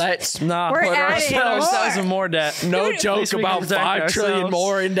 trillion. Let's Nah, We're put adding ourselves more. in more debt. no At joke least we can about protect 5 trillion ourselves.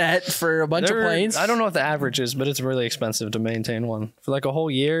 more in debt for a bunch of planes. I don't know what the average is, but it's really expensive to maintain one for like a whole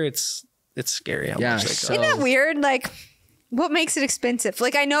year. It's scary how Yeah, much they so- cost. Isn't that weird? Like, what makes it expensive?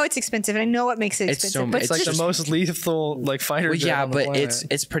 Like, I know it's expensive, and I know what makes it It's expensive, so- but it's It's like just, the most lethal like fighter Well, jet yeah, on the but planet.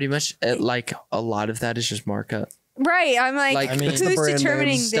 it's pretty much like a lot of that is just markup. right. I'm like, Like, I mean, who's it's the brand determining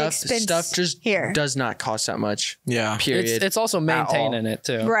names. the Stuff expense just here? does not cost that much. Yeah. Period. it's also maintaining it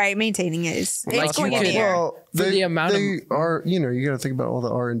too. Right, maintaining it is Like, it's going you in the could- air. Well, For the amount of- they are, you know, you got to think about all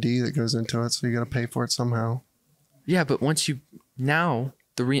the R&D that goes into it, so you got to pay for it somehow. Yeah, but once you now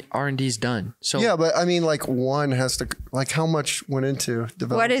the R&D is done. So Yeah, but I mean, like one has to, like, how much went into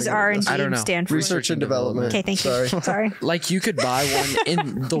developing? What does it? R&D I don't know. stand for? Research and development. Okay, thank Sorry. you. Sorry. like you could buy one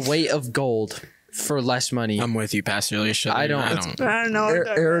in the weight of gold for less money. I'm with you, Pastor Alicia. I don't- I don't know.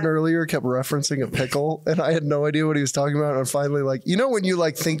 Aaron earlier kept referencing a pickle, and I had no idea what he was talking about. And finally, like, you know, when you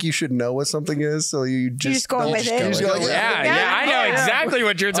like think you should know what something is, so you just go don't- with it. you just go, Yeah, yeah, I know exactly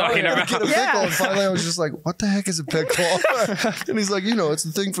what you're talking Get a about. pickle. And finally, I was just like, "What the heck is a pickle?" And he's like, "You know, it's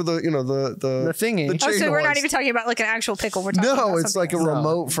the thing for the, you know, the thingy. the Oh, chain so we're not hoist." even talking about like an actual pickle. We're talking about No, it's like a something else.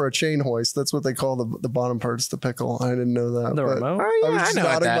 remote for a chain hoist. That's what they call the bottom part's the pickle. I didn't know that. The but remote? I was I just know what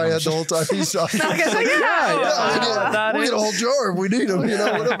nodding that my head is. the whole time he's talking. I was like, yeah. that we is- get a whole jar if we need them. You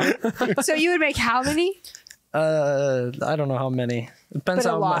know, whatever. So you would make how many? I don't know how many. Depends But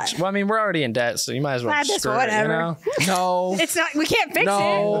a how lot. much. Well, I mean, we're already in debt, so you might as well Ah, just that's screw whatever. it. You know? No. It's not. We can't fix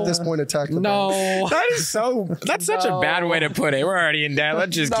No. At this point, attack the bank. No. That is so. That's such a bad way to put it. We're already in debt.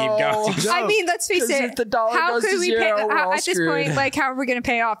 Let's just keep No. going. it. I mean, let's face 'Cause it. if the dollar how goes could to we zero, pay we're all at this screwed. point? Like, how are we going to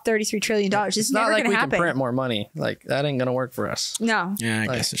pay off $33 trillion? It's It's not never like going we to can happen. print more money. Like that ain't gonna work for us. No. Yeah,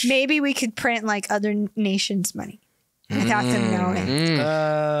 I guess it's Maybe we could print like other nations' money without them knowing,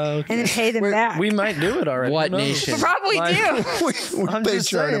 Mm. and then pay them back. We might do it already. What Who knows? nation? probably Like- do. We I'm paid just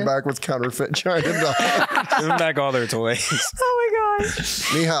China saying. back with counterfeit China dollars. Give them back all their toys. Oh my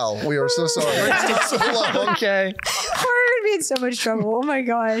gosh. Ni hao. We are so sorry. It took so long. Okay. We're gonna be in so much trouble. Oh my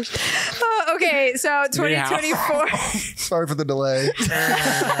gosh. Okay, so 2024. Sorry for the delay.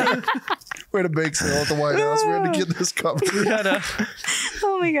 We had a bake sale at the White House. We had to get this covered.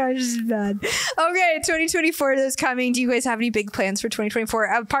 Oh my gosh, this is bad. Okay, 2024 is coming. Do you guys have any big plans for 2024?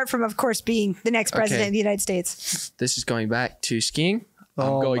 Apart from, of course, being the next president of the United States. This is going back to skiing. I'm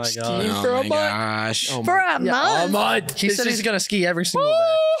Oh going my skiing God. for Oh a my month. gosh. Oh For my- a Yeah, month? He This said is- he's gonna ski every single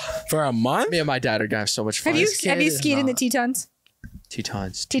day. For a month? Me and my dad are gonna have so much fun. Have you kid is skied in the not. Tetons?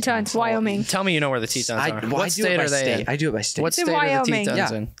 Tetons. Tetons, Wyoming. Tell me you know where the Tetons are. I what do it state by are they state. in? I do it by state. What It's in state are the Wyoming.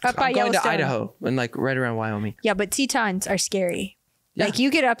 Tetons Yeah. in? Up by I'm going to Yellowstone. Idaho and like right around Wyoming. Yeah, but Tetons are scary. Yeah. Like you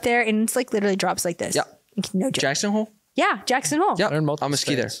get up there and it's like literally drops like this. Yeah. No joke. Jackson Hole? Yeah, Jackson Hole. Yep. They're in multiple I'm a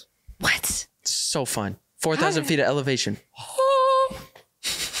ski there. states. What? It's so fun. 4,000 feet of elevation.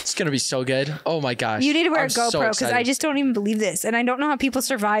 It's gonna be so good. Oh my gosh. You need to wear I'm a so GoPro because I excited. just don't even believe this, and I don't know how people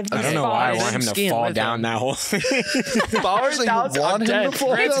survive. I don't know why I want him to Skiing fall with down him. that whole thing. Actually, you want him to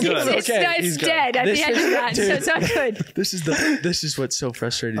fall It's down? good. It's, Okay, it's he's good. dead at the end of that, so it's not good. This is what's so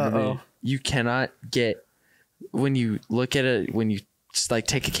frustrating to me. Uh-oh. You cannot get when you look at it when you just like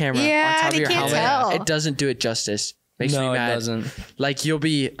take a camera Yeah, on top of they your can't helmet. tell. It doesn't do it justice. Makes No, me it mad. doesn't. Like you'll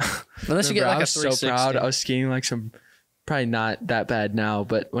be Unless you get Remember, like I a was so 360. proud. I was skiing like some, probably not that bad now,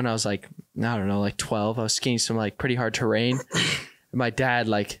 but when I was like, I don't know, like 12, I was skiing some like pretty hard terrain. And my dad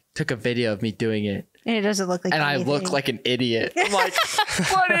like took a video of me doing it, And it doesn't look like and I anything. look like an idiot. I'm like,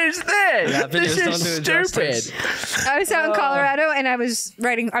 what is this? Yeah, This videos is don't do it stupid. justice. I was out in Colorado and I was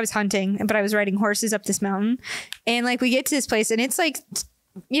hunting, but I was riding horses up this mountain. And like we get to this place and it's like,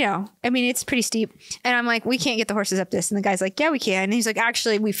 you know, I mean, it's pretty steep. And I'm like, we can't get the horses up this. And the guy's like, yeah, we can. And he's like,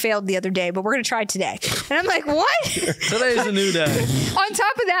 actually, we failed the other day, but we're going to try today. And I'm like, what? Today's a new day. On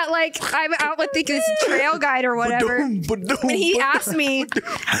top of that, like I'm out with this trail guide or whatever. And he asked me,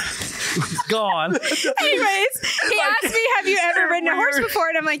 Gone. anyways, he asked me, have you ever ridden a horse before?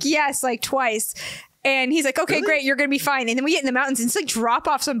 And I'm like, yes, like twice. And he's like, okay, great, you're gonna be fine. And then we get in the mountains and it's like drop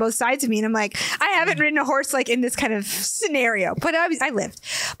offs on both sides of me. And I'm like, I haven't ridden a horse like in this kind of scenario, but I lived.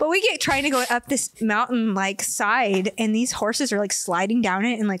 But we get trying to go up this mountain like side, and these horses are like sliding down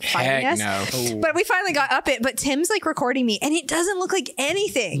it and like fighting Heck us. no. But we finally got up it. But Tim's like recording me, and it doesn't look like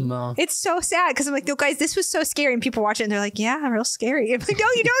anything. No. It's so sad because I'm like, no, guys, this was so scary. And people watch it and they're like, yeah, real scary. I'm like, no,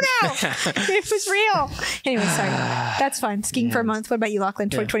 you don't know. It was real. Anyway, sorry. That's fun. Skiing for a month. What about you, Lachlan?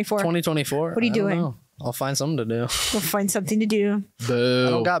 2024. 2024. What are you I don't doing? know. I'll find something to do. We'll find something to do. I Boo.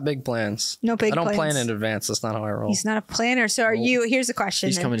 don't got big plans. No big I don't plan plans. in advance. That's not how I roll. He's not a planner. So are you? Here's a question.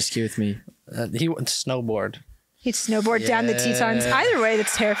 He's then. coming to ski with me. He went to snowboard. He'd snowboard down the Tetons. Yeah. Either way,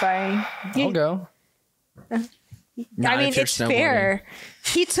 that's terrifying. I'll go. Not I mean, if you're it's snowboarding. fair.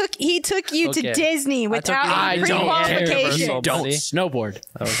 He took you to Okay. Disney without I any don't pre-qualification. care. Don't buddy. snowboard.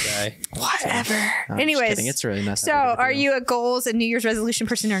 Okay. Whatever. No, I'm just Anyways, kidding. It's really not that so big of a are deal. you a goals and New Year's resolution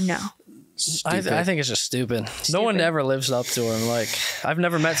person or no? I think it's just stupid. No one ever lives up to him. Like, I've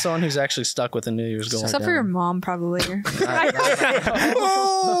never met someone who's actually stuck with a New Year's goal. Except for your mom, probably.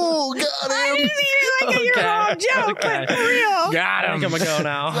 Oh, got I him. didn't even like your mom joke, but for real. Got I'm him. gonna go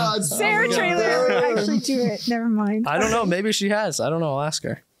now. God, Sarah oh, Trailer God. would actually do it. Never mind. I don't know. Maybe she has. I don't know. I'll ask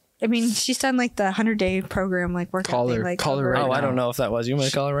her. I mean, she's done like the 100-day program, like workout Call thing. her- like call her over- right Oh, I now. don't know if that was. You want me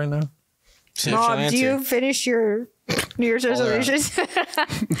to call her right now? Mom, do you finish your New Year's resolutions?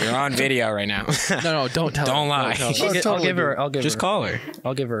 You're on video right now. No, don't tell her. Don't lie. tell her. I'll I'll totally give her. I'll give Just her. call her.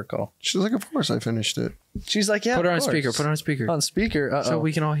 I'll give her a call. She's like, of course I finished it. She's like, yeah. Put her of on course. speaker. Put her on speaker. on speaker. Uh-oh. So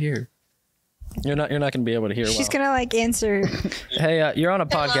we can all hear. You're not gonna be able to hear. She's well. gonna like answer. Hey, you're on a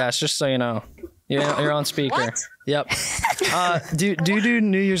podcast. Just so you know, you're on speaker. What? Yep. Do you do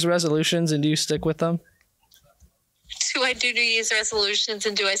New Year's resolutions and do you stick with them? Do I do New Year's resolutions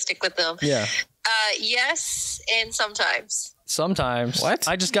and do I stick with them? Yeah. Yes, and sometimes. Sometimes. What?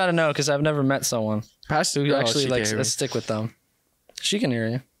 I just gotta know because I've never met someone Pastor, who oh, actually she likes can hear to me. stick with them. She can hear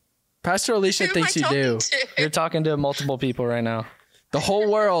you. Pastor Alicia Who am I thinks you do. talking to? You're talking to multiple people right now. The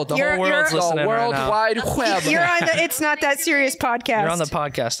whole world. The You're- whole world's you're- listening the right World now. Wide Web. You're on the It's Not That Serious podcast. You're on the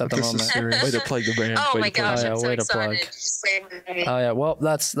podcast at the This is moment. serious. Way to plug the brand. Oh Way my to plug gosh, Oh, yeah, I'm so way to plug. excited. Just say my name. Oh yeah. Well,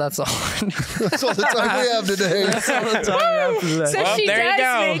 that's all. That's all the time we have today. So Well, she there you does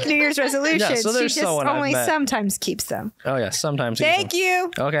go. make New Year's resolutions. Yeah, so she there's just someone I've only met. sometimes keeps them. Oh yeah. Sometimes. Thank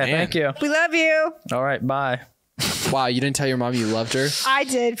you. Okay. Man. Thank you. We love you. All right. Bye. Wow, you didn't tell your mom you loved her? I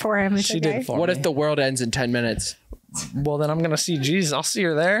did for him. It's She okay. did for What me. if the world ends in 10 minutes? Well, then I'm gonna see Jesus. I'll see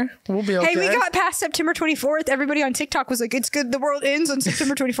her there. We'll be okay. Hey, we got past September 24th. Everybody on TikTok was like, "It's good. The world ends on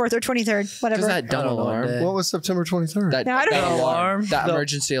September 24th or 23rd, whatever." Is that dumb alarm? What was September 23rd? That, No, I don't that know. alarm. That The-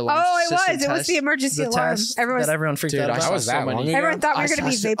 emergency alarm. Oh, it system was. It was test. the emergency the alarm. test Everyone, that everyone freaked Dude, out I about. saw was so that long many. ago? everyone thought we I were going to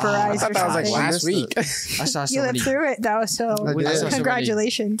be saw- vaporized I or thought it was something. like I last missed week. I saw so You many. lived through it. That was so. did. I saw so many-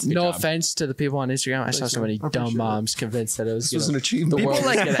 Congratulations. No offense to the people on Instagram. I saw so many dumb moms convinced that it was, This was an the achievement. world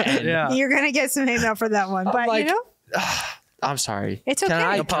was gonna end. Yeah. You're going to get some hate mail for that one, but like, you know, I'm sorry. It's Can okay.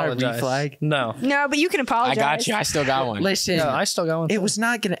 I Apologize. reflag? No. no, but you can I apologize. got you. I still got one. Listen, Yeah, I still got one. it was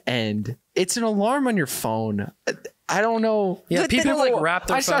not gonna end. It's an alarm on your phone. I don't know. Yeah, But people then- like wrap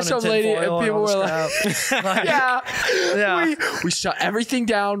their I saw phone some in tin lady foil and people all were this like, crap. yeah, Yeah. We shut everything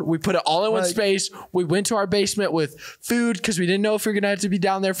down. We put it all in one Like- space. We went to our basement with food because we didn't know if we were gonna have to be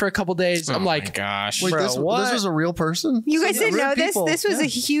down there for a couple days. Oh I'm my like, gosh. Wait, Bro, this what? was a real person? You guys didn't real know this. people. This was a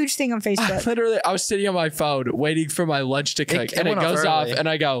huge thing on Facebook. literally, I was sitting on my phone waiting for my lunch to cook, it and it went off goes off, early. and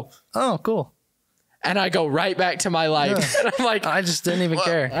I go, Oh, cool. and I go right back to my life, and I'm like, I just didn't even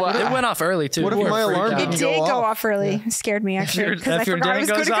care. what? It went off early too. What if We were my freaked alarm out. It didn't did go go off? off early. It scared me actually because I If your forgot it dinner was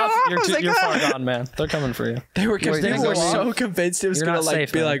going goes to go off, off. I you're, was like, you're "Ah." far gone, man. They're coming for you. they were Wait, people did it were go so off? convinced it was You're gonna not like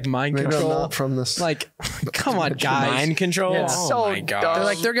safe, be man. like mind Maybe I'm control. not from this. Like, come on, guys. Mind control? Yeah. Oh So my god. dumb. They're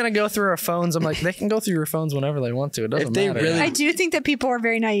like, they're gonna go through our phones. I'm like, they can go through your phones whenever they want to. It doesn't If they matter. really- I do think that people are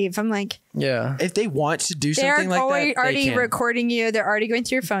very naive. I'm like, yeah. If they want to do they're something like that, already they can. recording you. They're already going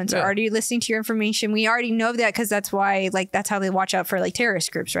through your phones. They're Yeah. already listening to your information. We already know that because that's why, like, that's how they watch out for like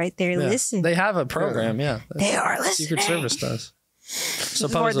terrorist groups, right? They're Yeah. listening. They have a program. Yeah. They are listening. Secret Service does. More than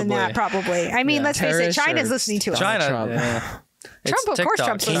Supposedly. that, probably. I mean, Yeah. let's face it. Terrorists China's or listening to us. China. Trump. Yeah. Trump, It's of course, TikTok,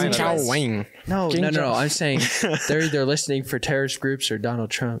 Trump's China. listening to Chow us. Wing. No, King no. Charles. I'm saying they're either listening for terrorist groups or Donald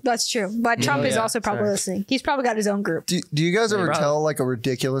Trump. That's true. But Trump is yeah, also probably sorry. listening. He's probably got his own group. Do you guys ever Probably. tell like a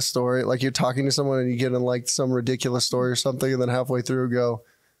ridiculous story? Like you're talking to someone and you get in like some ridiculous story or something, and then halfway through go,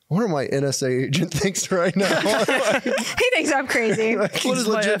 I wonder what my NSA agent thinks right now. He thinks I'm crazy. He's does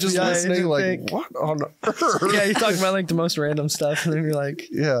my legit just FBI listening, agent like, think? what on earth? Yeah, you talk about like the most random stuff, and then you're like,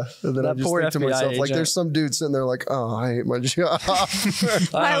 Yeah. And then I That just poor think to FBI myself, like, agent. there's some dude sitting there like, oh, I hate my job. I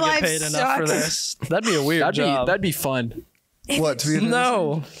My don't life get paid enough for sucks. this. That'd be a weird job. That'd be fun. What? To be an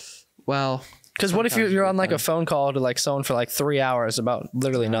no, Well, because what if you're on like a phone call to like someone for like 3 hours about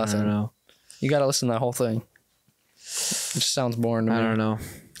literally I nothing? don't know. You got to listen to that whole thing. It just sounds boring to me. I don't know.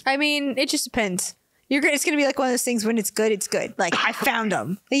 I mean, it just depends. It's gonna be like one of those things when it's good, it's good. Like I found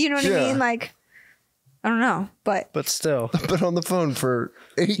him. You know what Yeah. I mean? Like I don't know, but But still, been on the phone for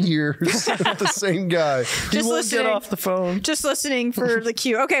 8 years with the same guy. he just won't listening. get off the phone. Just listening for the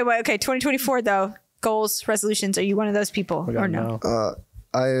cue. Okay, wait, okay. 2024 though. Goals, resolutions. Are you one of those people or no?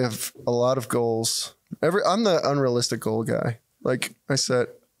 I have a lot of goals. I'm the unrealistic goal guy. Like I set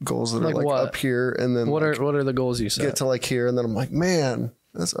goals that Like are like what? up here, and then What like, are the goals you set? get to like here, and then I'm like, man,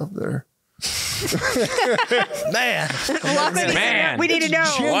 that's up there. Man, Man. We need to know.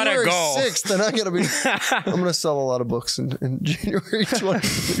 What a January goal. 6th, and I'm gonna sell a lot of books in January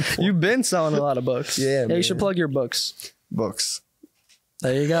 2024. you've been selling a lot of books. Yeah, you should man. plug your books. Books.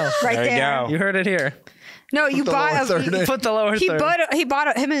 There you go. Right There you there. go. You heard it here. No, you the bought lower a. third in. Put the lower He third.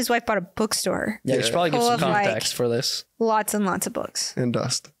 bought. Him and his wife bought a bookstore. Yeah, you should probably give Full some of, like- context for this. Lots and lots of books And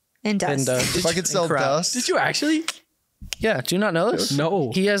dust. and dust. And If I could sell crap. dust, Did you actually? yeah, do you not know this?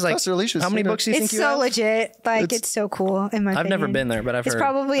 No. He has like Pastor Alicia's how many seen it. books do you It's think you so have? legit. Like it's, so cool. In my I've never opinion. been there, but I've It's heard.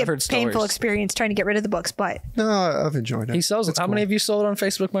 probably I've a heard painful stories. experience trying to get rid of the books, but no, I've enjoyed it. He sells. It's How cool. many have you sold on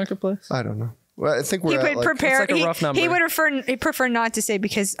Facebook Marketplace? I don't know. Well, I think we're he at would like prepare. like a rough number. He would prefer not to say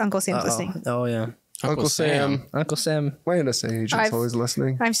because Uncle Sam's listening. Oh yeah, Uncle Sam. Uncle Sam. My NSA agent's I've- always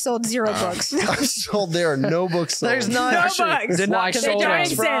listening. I've sold 0 books. I'm sold. There are no books sold. There's not No actually. bugs. Did Well, I not commit sold tax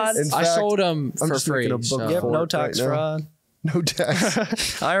them. fraud. In I fact, sold them I'm for just free. making a book so- Yep, for no it tax right now. fraud. No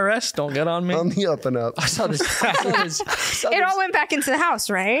tax. IRS, don't get on me. On the up and up. I saw this. It all went back into the house,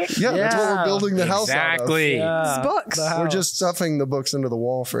 right? Yeah, that's what Yeah. we're building the house out of. Exactly. Yeah, It's books. the We're house. just stuffing the books into the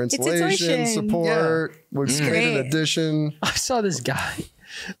wall for insulation, insulation. support. We've made Great. an addition. I saw this guy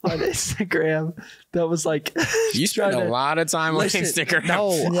on Instagram that was like, You spend a lot of time on Listen, Instagram.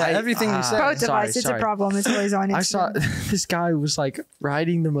 No, Yeah, everything you said. Both of sorry, us. It's sorry. a problem. It's always on. I saw Instagram. this guy was like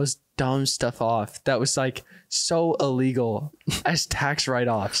writing the most dumb stuff off that was like so illegal as tax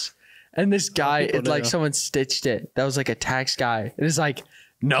write-offs. And this guy, people it like do. someone stitched it. That was like a tax guy. It is like,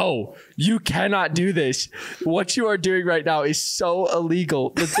 no, you cannot do this. What you are doing right now is so illegal.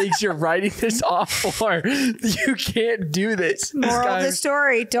 The things you're writing this off for, you can't do this. This Moral guy of the was-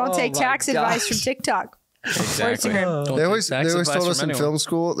 story: Don't Oh take my tax advice gosh. from TikTok. Exactly. Don't They take always tax advice told us from in anyone. film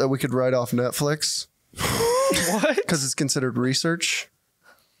school that we could write off Netflix What? because it's considered research.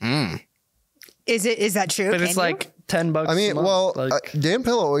 Is that true? But it's like $10. I mean, a month. well, like, Dan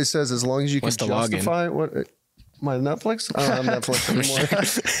Pillow always says as long as you can What's the login? justify what my Netflix. I don't have Netflix anymore.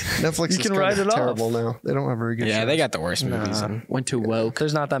 Netflix You is can kind write of it off. terrible now. They don't have very good. Yeah, shows. they got the worst movies. Went too woke.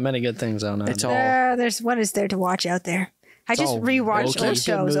 there's not that many good things out now. It's all. There's what is there to watch out there? I just all rewatch woke old good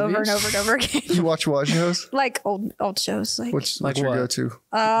shows over and movies. over and over again. You watch what shows? Like old shows. Like What's Like your what? go-to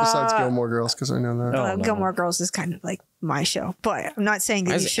besides Gilmore Girls? Because I know that. Oh, no. Gilmore Girls is kind of like my show, but I'm not saying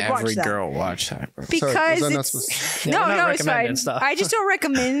that Why you does should every watch that. girl watch that, bro? Because Sorry, was I not it's supposed Yeah, no, we're not it's fine. recommending stuff. I just don't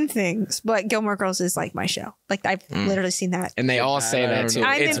recommend things, but Gilmore Girls is like my show. Like I've literally seen that. And they all say I that don't too.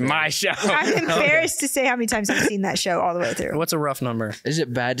 know. It's my show. I'm embarrassed to say how many times I've seen that show all the way through. What's a rough number? Is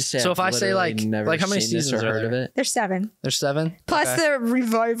it bad to say? So I've if I say, literally like- never like, how many seen this seasons or are heard of there? it? There's 7. There's 7. Plus Okay. the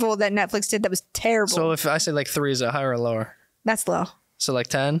revival that Netflix did that was terrible. So if I say like 3, is it higher or lower? That's low. So like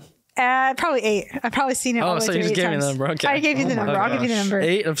 10? Probably 8. I've probably seen it all Oh, the way so through you just 8 gave me the times. number. Okay. I gave you the number. I'll give you the number.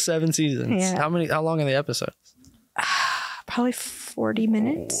 8 of 7 seasons. Yeah. How long are the episodes? Probably 40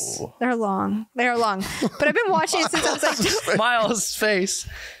 minutes. They're long. They're long. But I've been watching it since I was like, Miles' face.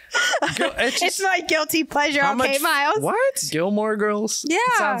 it's my guilty pleasure. How Okay, much- Miles. What? Gilmore Girls? Yeah.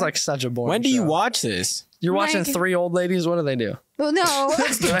 It sounds like such a boring When do you show. watch this? You're watching Like- 3 old ladies? What do they do? Well, no.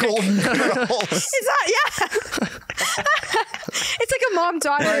 Golden Girls. It's not, yeah. It's like a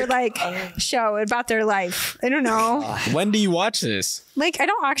mom-daughter like show about their life. I don't know. When do you watch this? Like I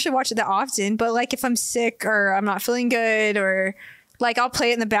don't actually watch it that often, but like if I'm sick or I'm not feeling good or like I'll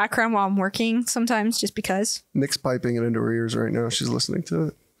play it in the background while I'm working sometimes just because. Nick's piping it into her ears right now. She's listening to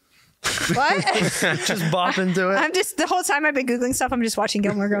it. What? Just bop into it? I'm just the whole time I've been Googling stuff, I'm just watching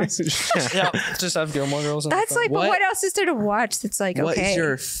Gilmore Girls. Yeah. Just have Gilmore Girls. On That's the phone. like, but what else is there to watch that's like What okay? is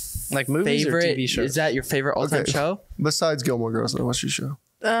your Like movies or favorite TV shows? Is that your favorite all-time Okay. show? Besides Gilmore Girls, though, what's your show?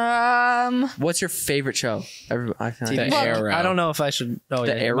 What's your favorite show? I feel The like Arrow. I don't know if I should. Oh,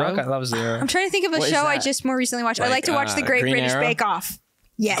 The yeah. Arrow? Mark, that was the Arrow. I'm trying to think of a What is show I that? just more recently watched. I like Like, to watch the Great Green British Arrow? Bake Off.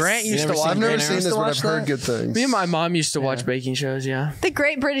 Yes. Grant used never to seen watch. I've never Green seen Arrow? this, Used to but I've watch heard that? good things. me and my mom used to watch baking shows. Yeah, The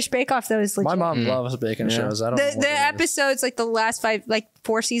Great British Bake Off though is legit. My mom loves baking shows. I don't know. the what it is. episodes like the last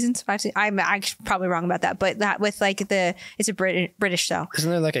 4 seasons, 5 seasons. I'm actually probably wrong about that, but that with like it's a British show. Isn't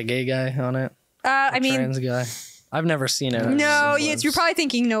there like a gay guy on it? I mean, Trans guy? I've never seen it. no, you're probably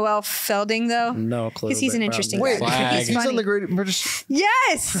thinking Noel Felding though. No clue. Because he's an but interesting probably. guy. Flag. He's He's funny. on the Great British.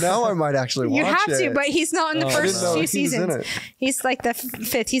 Yes. Now I might actually watch You have it. to, but he's not in the Oh, first no. few He was in seasons. it. He's like the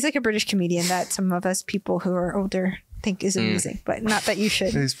fifth. He's like a British comedian that some of us people who are older think is amusing, but not that you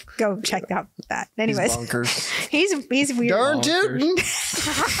should He's- go check out that. He's Anyways, bonkers. he's weird. Darn tootin'.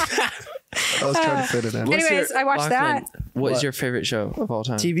 I was trying to fit it in. What's Anyways, I watched that. What is What? your favorite show of all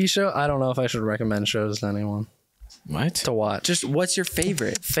time? TV show? I don't know if I should recommend shows to anyone What? to watch. Just what's your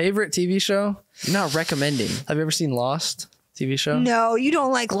favorite? Favorite TV show? Not recommending. Have you ever seen Lost? TV show? No, you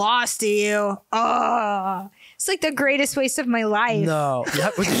don't like Lost, do you? Oh, it's like the greatest waste of my life. No. Yeah,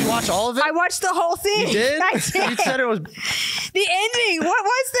 did you watch all of it? I watched the whole thing. You did? I did. You said it was The ending. What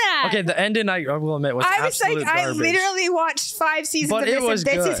was that? okay. The ending, I will admit, was I was like, absolute I garbage. literally watched 5 seasons But of it this, was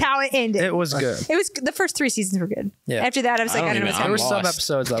and this good. is how it ended. It was good. It was the first 3 seasons were good. Yeah. After that, I was like, I don't know what's I'm There were happening.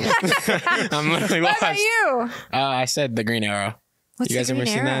 some lost. episodes that were. I'm literally What lost. about you? I said the Green Arrow. What's You guys the ever Green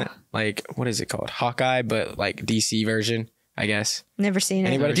seen Arrow? that? Like, what is it called? Hawkeye, but like DC version, I guess. Never seen it.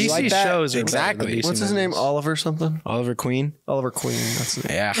 Anybody DC like that? shows are better Exactly. than DC What's his name? Oliver something? Oliver Queen. Oliver Queen. That's it.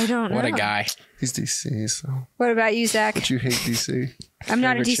 Yeah. I don't What a know. guy. He's DC, so. What about you, Zach? But you hate DC. I'm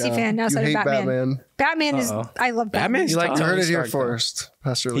not a Favorite DC show? fan You outside of hate Batman. Batman. Batman is. Uh-oh. I love Batman. Batman's You like tough. You heard it here Stark, though. first.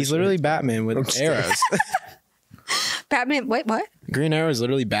 Pastor He's literally Batman with just arrows. Batman. Wait, what? Green Arrow is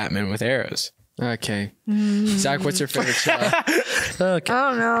literally Batman with arrows. Okay. Zach, what's your favorite show? Okay. I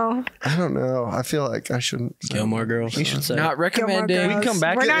don't know. I don't know. I feel like I shouldn't. Gilmore Girls. You should say. Not recommending. Gilmore Girls. come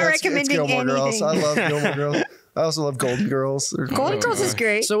back We're to not it. It's recommending Gilmore Girls. anything. I love Gilmore Girls. I also love Golden Girls. Golden Girls is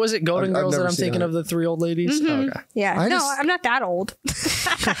great. So is it Golden I've Girls that never I'm seen thinking it. of, the 3 old ladies? Okay. yeah. I No, just- I'm not that old. I just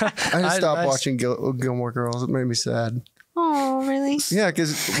I- stopped I- watching Gilmore Girls. It made me sad. Oh, really? Yeah,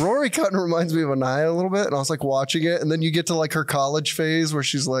 because Rory kind of reminds me of Anaya a little bit, and I was like watching it, and then you get to like her college phase where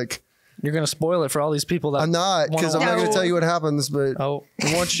she's like, You're gonna spoil it for all these people that "I'm not," because I'm not going to tell you what happens. But Oh,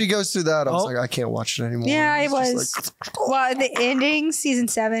 once she goes through that, I was Oh. like, I can't watch it anymore. Yeah, it It's just was. like, Well, the ending, season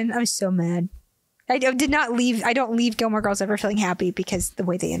 7, I was so mad. I did not leave. I don't leave Gilmore Girls ever feeling happy because the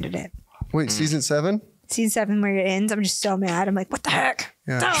way they ended it. wait, season 7? Season 7 where it ends, I'm just so mad. I'm like, what the heck?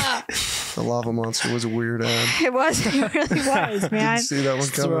 Yeah, Ah! the lava monster was a weird ad. It was. It really was, man. Didn't see that one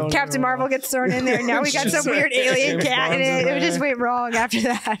coming. Captain Marvel gets thrown in there. Now we got some weird alien cat in it. It just went wrong after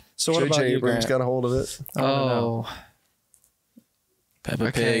that. so what about J.J. you, Abrams Grant? got a hold of it. Oh. Peppa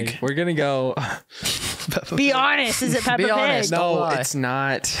Okay. Pig. We're gonna go. Be honest. Is it Peppa Be Pig? honest. Don't No, lie. it's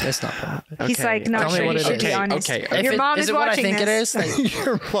not. It's not Peppa Pig. He's like, not Tell me sure. what You it should is. be Okay, honest. okay. Your mom is it what I watching think this. it is?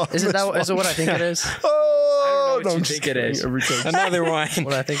 Your mom Is it what I think it is? Oh, I don't know what you think it is. Another one.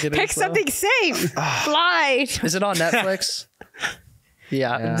 What I think it is? Pick though? something safe. Fly. Is it on Netflix?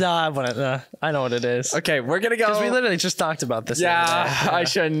 Yeah. Nah, I know what it is. Okay, we're gonna go. Because we literally just talked about this. the other Yeah, day. I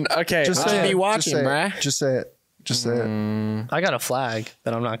shouldn't. Okay, Just What say you it. be watching, Just say bruh? it. Just say it. Just say it. I got a flag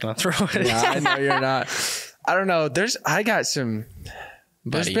that I'm not gonna throw it. yeah, I know you're not. I don't know. I got some.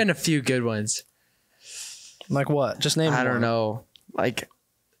 There's Buddy. been a few good ones. Like what? Just name. I one. don't know. Like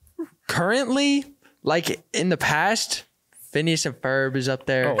currently, like in the past, Phineas and Ferb is up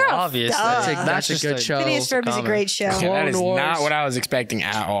there. Oh, obviously. duh. That's a just good show. Phineas Ferb is a comment. great show. Yeah, that is Clone Wars. not what I was expecting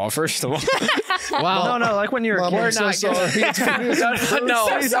at all. First of all, Wow. No, like when you were a Mom, kid. I'm so sorry.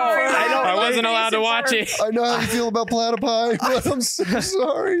 no, sorry. I wasn't allowed to watch it. I know how you feel about platypi, but I'm so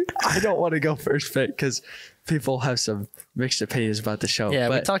sorry. I don't want to go first pick because people have some mixed opinions about the show. Yeah,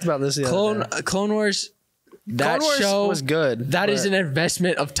 we but talked about this the other day. Clone Wars. That Clone Wars show was good. That is but- an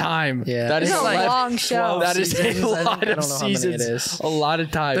investment of time. Yeah. that is It's a like long show. That is seasons, a I think. lot I don't of know how many it seasons. is. A lot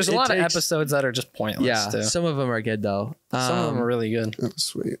of time. There's a It lot of takes- episodes that are just pointless. Yeah, too. some of them are good though. Some of them are really good. Oh,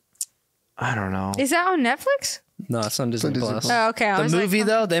 sweet. I don't know. Is that on Netflix? No, it's on Disney Disney Plus. Plus. Oh, okay. I The was like, movie I'm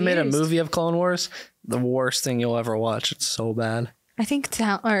though, they made a confused. movie of Clone Wars. The worst thing you'll ever watch. It's so bad. I think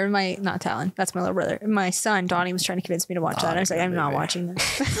not Talon. That's my little brother. My son Donnie was trying to convince me to watch that. I was like, I'm not watching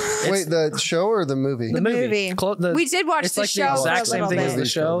this. Wait, the show or the movie? The movie. We did watch it's the like show the for a exact same little thing as bit. the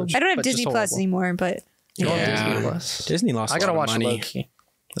show. I don't have but just Disney Plus horrible. anymore, but You don't have Yeah. Disney Plus. Disney lost I a gotta lot of watch money. Loki.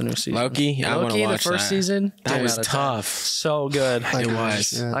 The new season. Loki? I wanna Loki, the watch first that. season. That 10 was out of 10. tough. So good. I It know,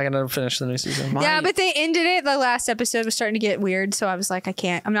 was. yeah. I gotta finish the new season. yeah, but they ended it. The last episode was starting to get weird, so I was like, I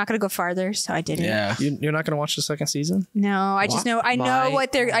can't. I'm not gonna go farther, so I didn't. Yeah. You're not gonna watch the second season? No, I just know. I know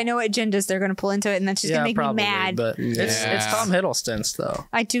what agendas they're gonna pull into it, and that's just gonna make me mad. But it's Yeah. Tom Hiddleston though.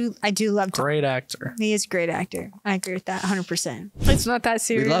 I do love Tom. Great actor. He is a great actor. I agree with that 100%. It's not that We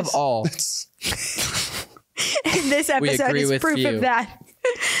serious. love all. This episode agree is with proof you. of that.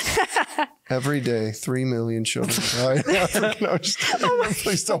 Every day, 3 million children die. No,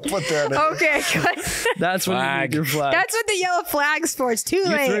 please don't put that in. Okay, good. That's when you Flag. need your flag. That's what the yellow flag's for. It's too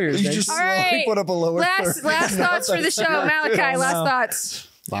threw late. yours, You just All slowly right. put up a lower Last third. thoughts for the show, Malachi. Last thoughts.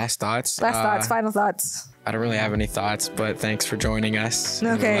 Last thoughts? Last thoughts. Final thoughts. I don't really have any thoughts, but thanks for joining us.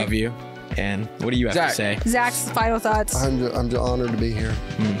 And Okay. We love you. And what do you have Zach. to say? Zach's final thoughts. I'm just honored to be here.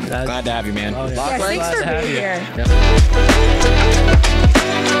 Glad to have you, man. Yes, thanks Glad for to have being you.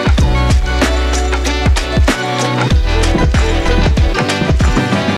 here.